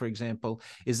doing, for example,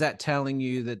 is that telling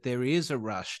you that there is a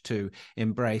rush to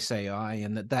embrace AI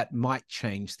and that might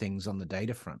change things on the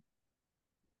data front?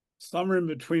 Somewhere in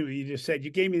between what you just said.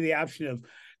 You gave me the option of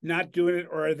not doing it,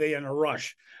 or are they in a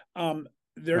rush?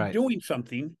 They're doing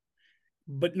something,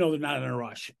 but no, they're not in a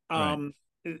rush.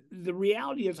 The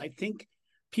reality is, I think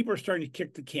people are starting to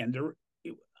kick the can.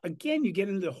 Again, you get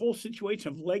into the whole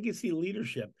situation of legacy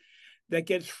leadership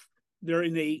they're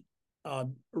in a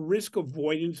risk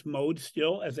avoidance mode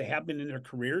still, as they have been in their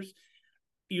careers.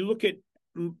 You look at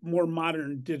more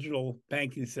modern digital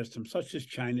banking systems, such as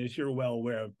China, as you're well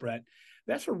aware of, Brett.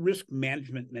 That's a risk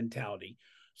management mentality.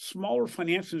 Smaller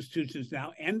financial institutions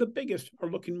now, and the biggest,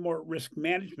 are looking more at risk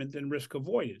management than risk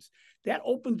avoidance. That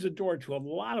opens the door to a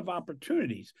lot of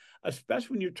opportunities,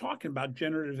 especially when you're talking about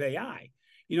generative AI.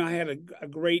 I had a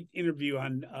great interview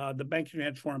on the Banking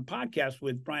Transform podcast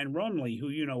with Brian Romley, who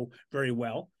you know very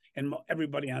well. and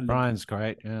everybody on the Brian's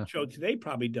great. Yeah. show today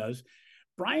probably does.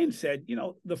 Brian said,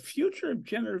 the future of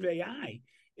generative AI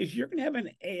is you're going to have an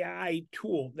AI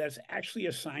tool that's actually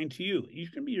assigned to you. He's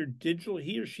going to be your digital,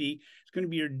 he or she is going to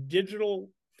be your digital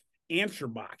answer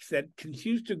box that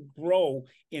continues to grow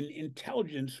in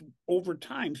intelligence over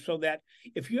time, so that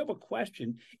if you have a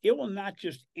question, it will not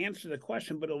just answer the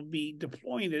question, but it'll be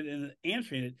deploying it and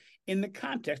answering it in the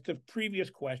context of previous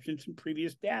questions and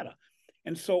previous data.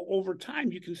 And so over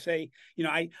time, you can say,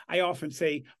 I often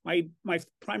say my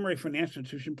primary financial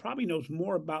institution probably knows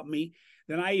more about me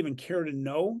than I even care to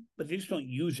know, but they just don't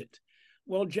use it.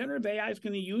 Well, generative AI is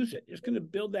going to use it. It's going to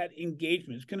build that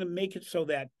engagement. It's going to make it so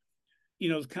that,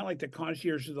 it's kind of like the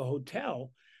concierge of the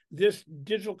hotel. This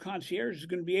digital concierge is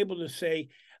going to be able to say,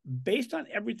 based on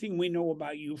everything we know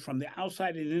about you from the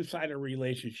outside and inside a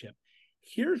relationship,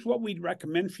 here's what we'd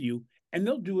recommend for you. And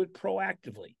they'll do it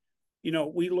proactively.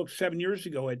 We looked 7 years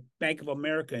ago at Bank of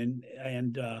America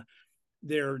and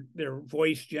their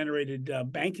voice generated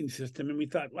banking system, and we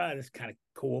thought, wow, that's kind of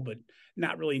cool, but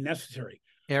not really necessary.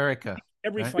 Erica.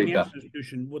 Every right? financial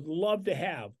institution would love to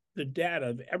have the data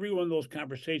of every one of those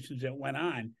conversations that went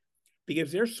on,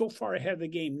 because they're so far ahead of the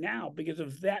game now because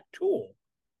of that tool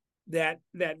that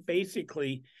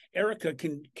basically Erica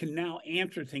can now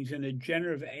answer things in a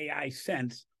generative AI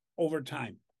sense over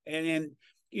time. And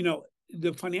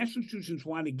the financial institutions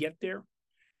want to get there.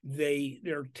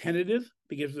 They're tentative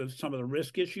because of some of the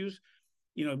risk issues.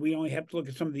 We only have to look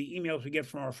at some of the emails we get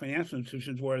from our financial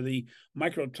institutions where the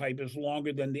microtype is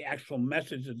longer than the actual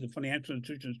message that the financial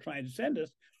institution is trying to send us.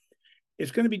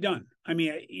 It's going to be done. I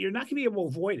mean, you're not going to be able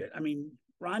to avoid it. I mean,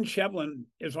 Ron Shevlin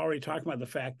is already talking about the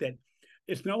fact that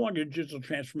it's no longer digital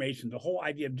transformation. The whole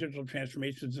idea of digital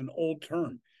transformation is an old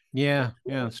term. Yeah,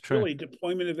 that's true. Really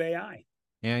deployment of AI.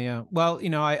 Yeah. Well,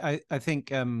 I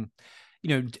think,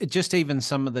 just even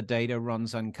some of the data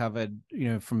Ron's uncovered,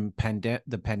 from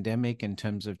the pandemic in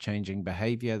terms of changing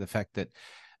behavior, the fact that,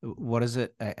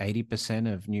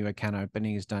 80% of new account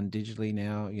opening is done digitally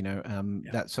now,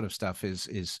 that sort of stuff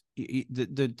is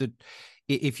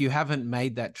if you haven't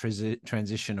made that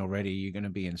transition already, you're going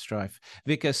to be in strife.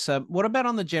 Vikas, what about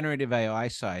on the generative AI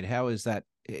side? How is that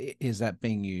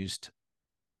being used?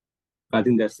 I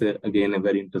think that's, again, a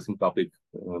very interesting topic,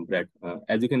 Brett.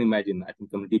 As you can imagine, I think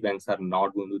community banks are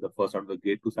not going to be the first out of the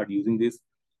gate to start using this,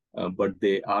 but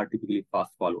they are typically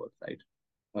fast followers, right?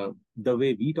 The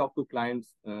way we talk to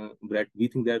clients, Brett, we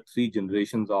think there are 3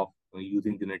 generations of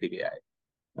using generative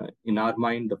AI. In our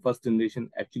mind, the first generation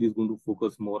actually is going to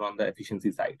focus more on the efficiency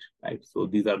side, right? So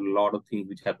these are a lot of things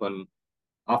which happen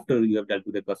after you have dealt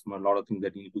with a customer, a lot of things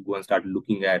that you need to go and start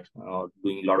looking at,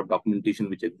 doing a lot of documentation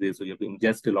which exists. So you have to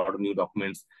ingest a lot of new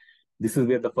documents. This is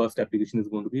where the first application is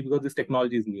going to be, because this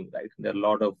technology is new, right? There are a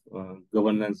lot of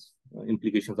governance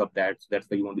implications of that. So that's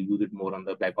why you want to use it more on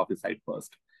the back office side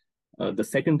first. The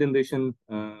second generation,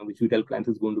 which we tell clients,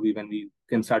 is going to be when we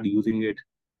can start using it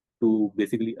to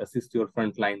basically assist your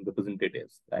frontline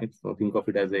representatives, right? So think of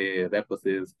it as a rep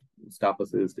assist, staff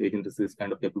assist, agent assist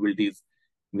kind of capabilities,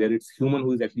 where it's human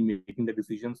who is actually making the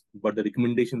decisions, but the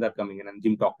recommendations are coming in, and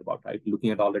Jim talked about, right? Looking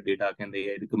at all the data, can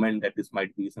they recommend that this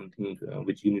might be something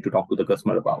which you need to talk to the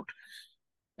customer about?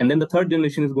 And then the third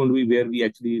generation is going to be where we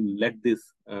actually let this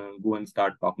go and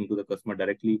start talking to the customer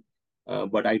directly.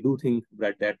 But I do think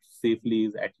that safely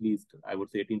is at least, I would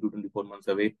say, 18 to 24 months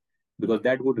away, because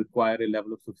that would require a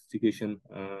level of sophistication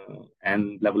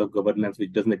and level of governance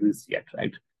which doesn't exist yet,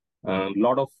 right? A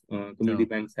lot of community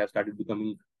banks have started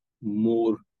becoming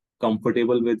more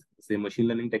comfortable with, say, machine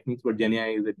learning techniques, but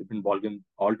GenAI is a different ballgame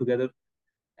altogether.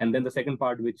 And then the second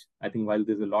part, which I think while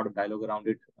there's a lot of dialogue around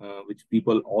it, which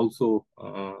people also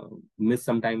miss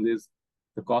sometimes, is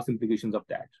the cost implications of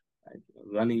that. Right?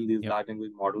 Running these large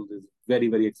language models is very,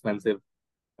 very expensive.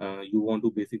 You want to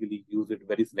basically use it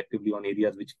very selectively on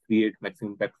areas which create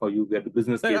maximum impact for you, where the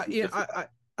business case is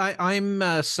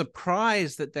I'm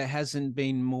surprised that there hasn't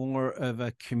been more of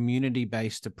a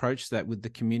community-based approach to that, with the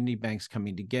community banks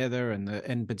coming together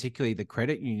and particularly the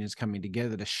credit unions coming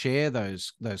together to share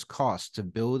those costs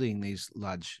of building these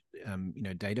large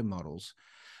data models,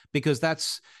 because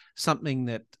that's something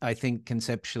that I think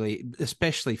conceptually,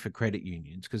 especially for credit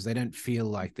unions, because they don't feel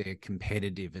like they're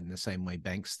competitive in the same way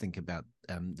banks think about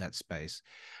that space.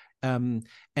 And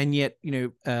yet,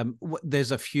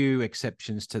 there's a few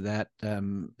exceptions to that,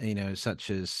 such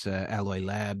as Alloy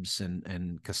Labs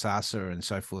and Kasasa and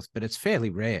so forth, but it's fairly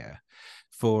rare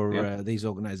for these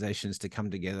organizations to come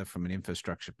together from an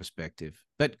infrastructure perspective.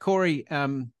 But Corey,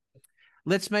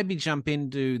 let's maybe jump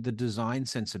into the design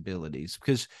sensibilities,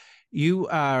 because you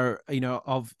are,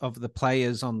 of the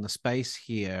players on the space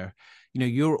here,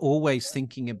 you're always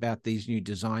thinking about these new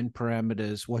design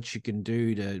parameters, what you can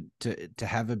do to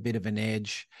have a bit of an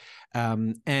edge.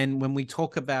 And when we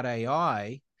talk about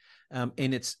AI,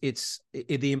 and it's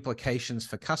the implications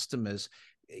for customers,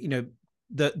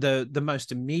 the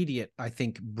most immediate, I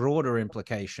think, broader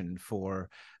implication for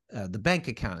the bank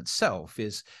account itself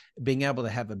is being able to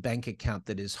have a bank account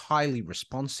that is highly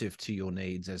responsive to your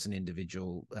needs as an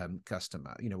individual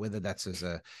customer, whether that's as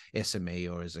a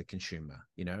SME or as a consumer,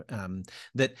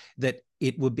 that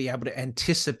it would be able to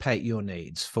anticipate your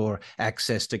needs for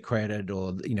access to credit,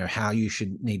 or, how you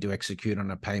should need to execute on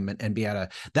a payment, and be able to,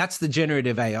 that's the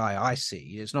generative AI I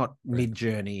see. It's not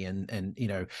Midjourney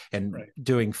and Right.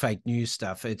 doing fake news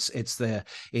stuff. It's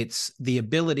the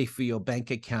ability for your bank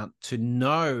account to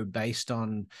know, based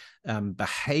on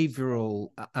behavioral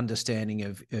understanding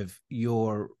of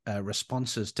your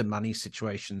responses to money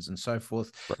situations and so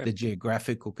forth, the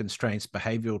geographical constraints,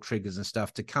 behavioral triggers and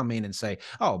stuff, to come in and say,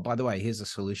 oh, by the way, here's a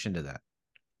solution to that.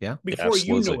 Yeah. Before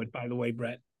you know it, by the way,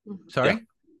 Brett. Sorry? Yeah.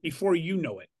 Before you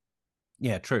know it.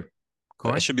 Yeah, true.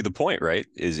 That should be the point, right?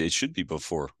 Is it should be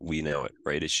before we know it,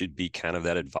 right? It should be kind of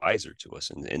that advisor to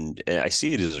us. And I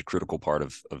see it as a critical part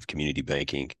of community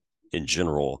banking in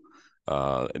general,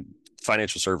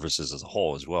 financial services as a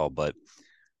whole as well. But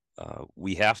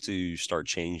we have to start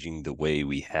changing the way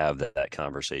we have that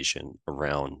conversation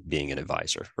around being an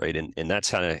advisor, right? And that's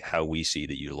kind of how we see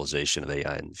the utilization of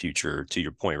AI in the future. To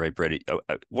your point, right, Brett?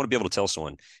 I want to be able to tell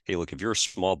someone, hey, look, if you're a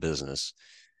small business,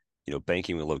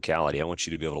 banking with locality, I want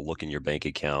you to be able to look in your bank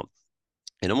account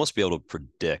and almost be able to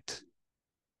predict,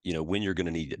 when you're going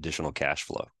to need additional cash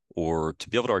flow, or to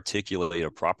be able to articulate a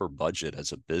proper budget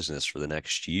as a business for the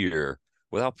next year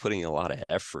without putting a lot of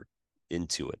effort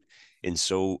into it. And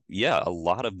so, yeah, a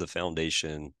lot of the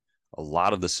foundation, a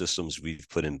lot of the systems we've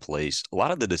put in place, a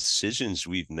lot of the decisions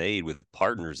we've made with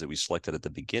partners that we selected at the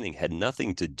beginning had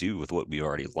nothing to do with what we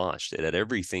already launched. It had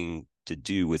everything to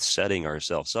do with setting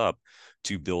ourselves up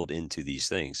to build into these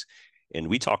things. And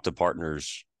we talk to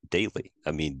partners daily.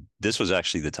 I mean, this was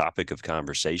actually the topic of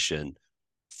conversation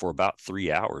for about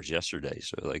 3 hours yesterday.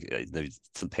 So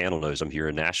the panel knows I'm here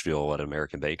in Nashville at an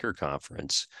American Banker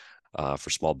Conference for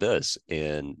small biz.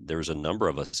 And there was a number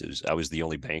of us. I was the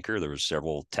only banker. There were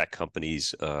several tech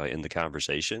companies in the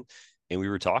conversation. And we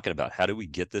were talking about, how do we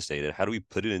get this data? How do we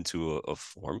put it into a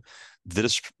form that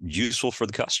is useful for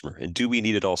the customer? And do we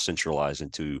need it all centralized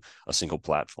into a single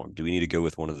platform? Do we need to go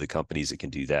with one of the companies that can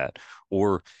do that?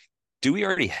 Or do we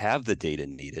already have the data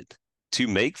needed to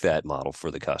make that model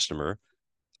for the customer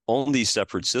on these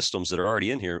separate systems that are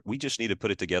already in here? We just need to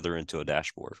put it together into a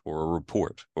dashboard or a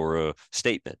report or a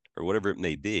statement or whatever it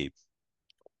may be.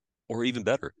 Or even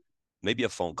better, maybe a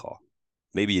phone call,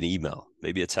 maybe an email,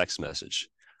 maybe a text message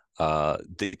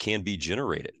that can be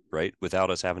generated, right, without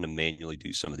us having to manually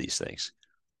do some of these things.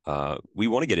 We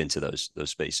want to get into those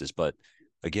spaces, but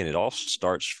again, it all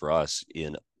starts for us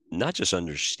in not just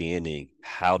understanding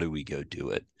how do we go do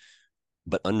it,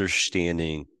 but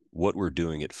understanding what we're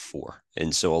doing it for.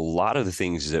 And so a lot of the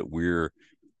things that we're,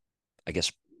 I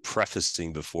guess,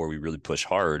 prefacing before we really push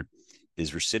hard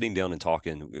is we're sitting down and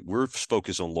talking. We're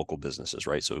focused on local businesses,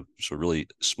 right? So really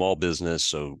small business.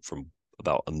 So from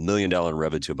about $1 million in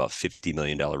revenue to about $50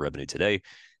 million revenue today.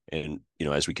 And,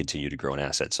 as we continue to grow in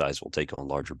asset size, we'll take on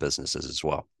larger businesses as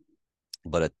well.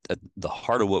 But at the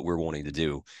heart of what we're wanting to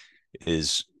do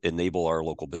is enable our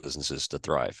local businesses to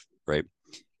thrive, right?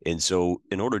 And so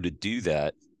in order to do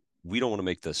that, we don't want to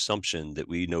make the assumption that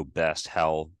we know best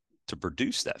how to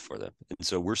produce that for them. And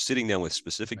so we're sitting down with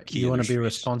specific key industries. You want to be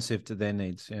responsive to their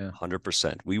needs. Yeah.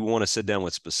 100%. We want to sit down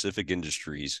with specific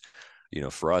industries.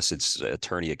 For us, it's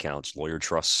attorney accounts, lawyer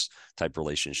trusts type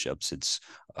relationships. It's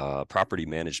property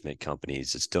management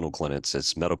companies. It's dental clinics.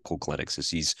 It's medical clinics.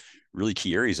 It's these really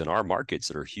key areas in our markets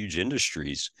that are huge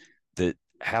industries that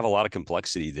have a lot of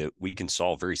complexity that we can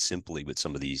solve very simply with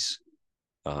some of these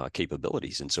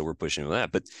capabilities. And so we're pushing on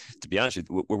that. But to be honest with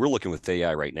you, what we're looking with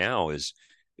AI right now is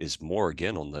more,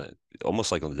 again, on the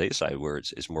almost like on the data side, where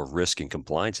it's more risk and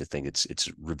compliance. I think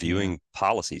it's reviewing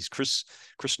policies. Chris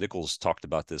Nichols talked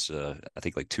about this I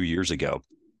think like 2 years ago,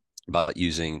 about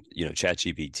using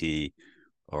ChatGPT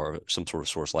or some sort of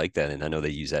source like that. And I know they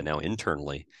use that now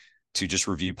internally to just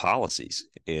review policies.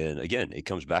 And again, it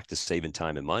comes back to saving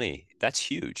time and money. That's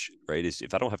huge, right?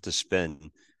 If I don't have to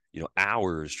spend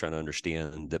hours trying to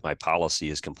understand that my policy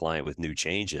is compliant with new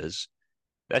changes,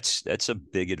 that's a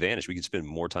big advantage. We can spend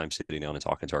more time sitting down and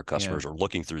talking to our customers, or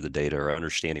looking through the data, or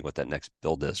understanding what that next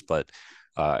build is. But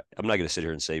I'm not going to sit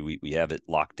here and say we have it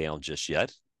locked down just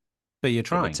yet. But you're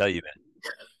trying. I tell you,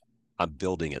 man, I'm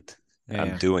building it. Yeah.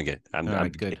 I'm doing it.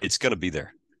 Good. It's going to be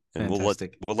there, and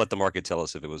Fantastic. we'll let the market tell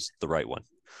us if it was the right one.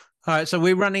 All right, so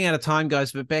we're running out of time,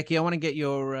 guys. But Becky, I want to get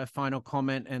your final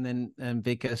comment, and then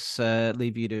Vikas,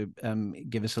 leave you to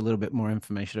give us a little bit more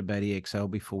information about EXL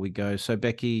before we go. So,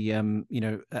 Becky,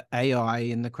 AI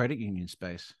in the credit union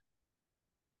space.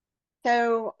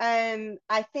 So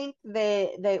I think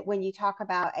that when you talk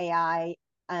about AI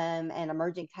and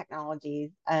emerging technologies,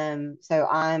 so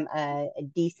I'm a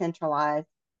decentralized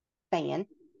fan,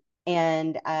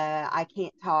 and I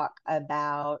can't talk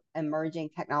about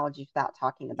emerging technologies without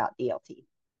talking about DLT.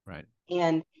 Right.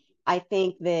 And I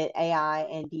think that AI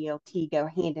and DLT go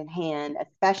hand in hand,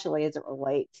 especially as it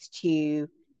relates to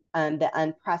the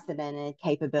unprecedented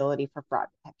capability for fraud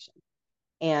detection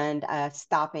and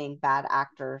stopping bad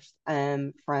actors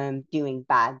from doing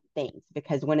bad things.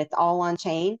 Because when it's all on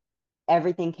chain,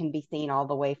 everything can be seen all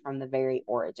the way from the very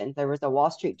origins. There was a Wall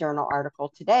Street Journal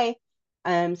article today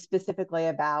specifically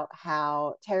about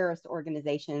how terrorist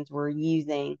organizations were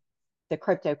using the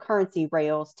cryptocurrency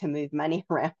rails to move money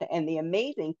around. And the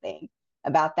amazing thing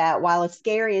about that, while as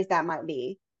scary as that might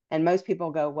be, and most people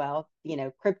go, well,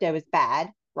 crypto is bad,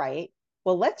 right?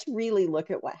 Well, let's really look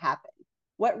at what happened.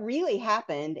 What really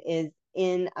happened is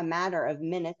in a matter of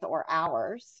minutes or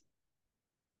hours,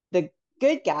 the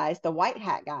good guys, the white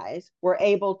hat guys, were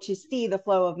able to see the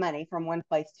flow of money from one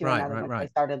place to another once they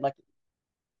started looking.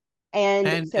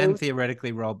 And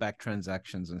theoretically roll back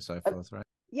transactions and so forth, right?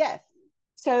 Yes.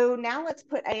 So now let's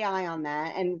put AI on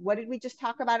that. And what did we just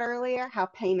talk about earlier? How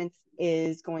payments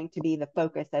is going to be the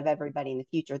focus of everybody in the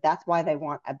future. That's why they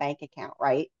want a bank account,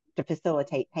 right? To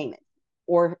facilitate payments.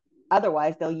 Or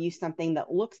otherwise, they'll use something that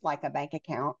looks like a bank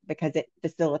account because it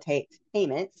facilitates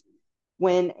payments.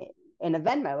 When in a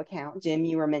Venmo account, Jim,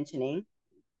 you were mentioning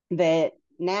that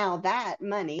now that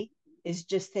money is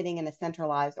just sitting in a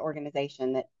centralized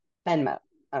organization that Venmo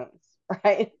owns,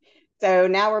 right? So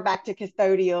now we're back to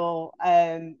custodial,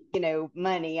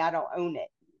 money. I don't own it.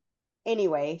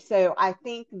 Anyway, so I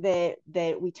think that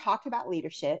we talked about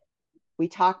leadership. We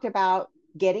talked about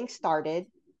getting started.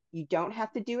 You don't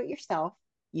have to do it yourself.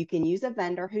 You can use a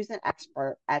vendor who's an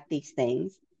expert at these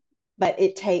things, but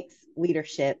it takes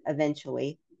leadership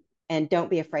eventually. And don't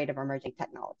be afraid of emerging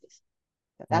technologies.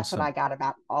 So that's awesome. What I got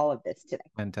about all of this today.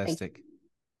 Fantastic.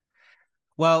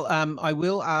 Well, I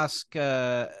will ask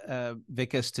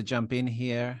Vikas to jump in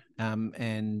here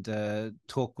and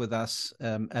talk with us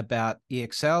about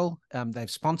EXL. They've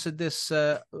sponsored this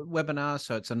webinar,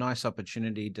 so it's a nice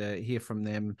opportunity to hear from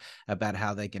them about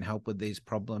how they can help with these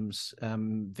problems.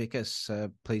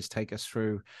 Vikas, please take us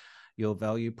through your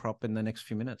value prop in the next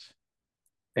few minutes.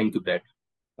 Thank you, Brett.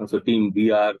 So, team, we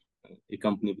are a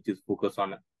company which is focused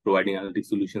on providing analytic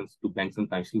solutions to banks and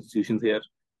financial institutions here.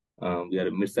 We are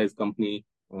a mid-sized company,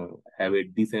 have a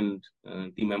decent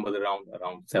team members around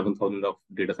 7,000 of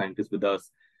data scientists with us.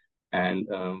 And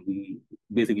we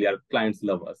basically, our clients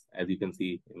love us, as you can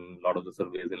see in a lot of the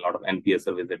surveys, in a lot of NPS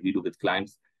surveys that we do with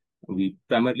clients. We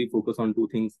primarily focus on two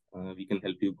things. We can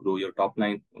help you grow your top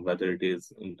line, whether it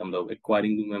is in terms of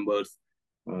acquiring new members,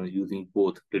 using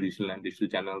both traditional and digital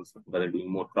channels, whether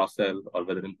doing more cross-sell or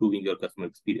whether improving your customer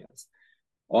experience.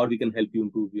 Or we can help you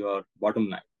improve your bottom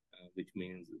line, which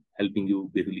means helping you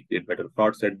basically create better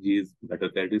fraud strategies, better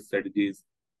credit strategies,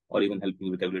 or even helping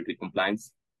you with regulatory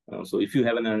compliance. So if you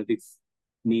have an analytics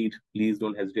need, please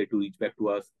don't hesitate to reach back to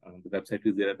us. The website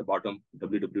is there at the bottom,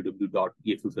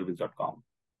 www.exlservice.com.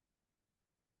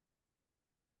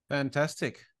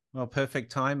 Fantastic. Well,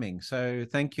 perfect timing. So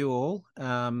thank you all.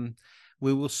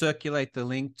 We will circulate the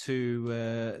link to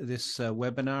this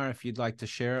webinar if you'd like to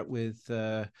share it with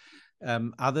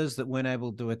others that weren't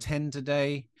able to attend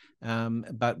today.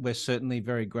 But we're certainly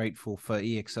very grateful for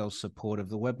EXL's support of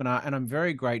the webinar. And I'm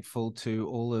very grateful to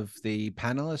all of the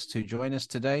panelists who join us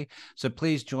today. So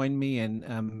please join me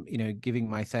in giving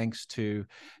my thanks to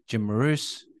Jim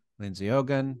Marous, Lindsay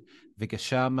Ogun, Vikas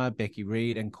Sharma, Becky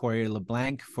Reed, and Corey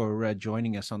LeBlanc for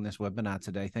joining us on this webinar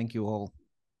today. Thank you all.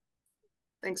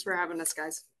 Thanks for having us,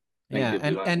 guys. Yeah,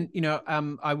 and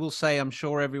I will say, I'm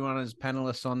sure everyone as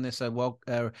panelists on this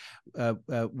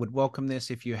would welcome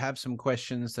this. If you have some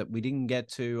questions that we didn't get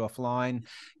to offline,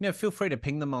 feel free to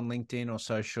ping them on LinkedIn or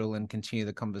social and continue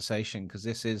the conversation, because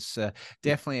this is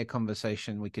definitely a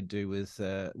conversation we could do with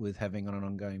having on an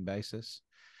ongoing basis.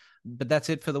 But that's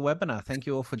it for the webinar. Thank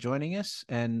you all for joining us,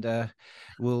 and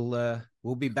we'll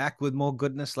be back with more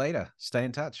goodness later. Stay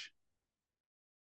in touch.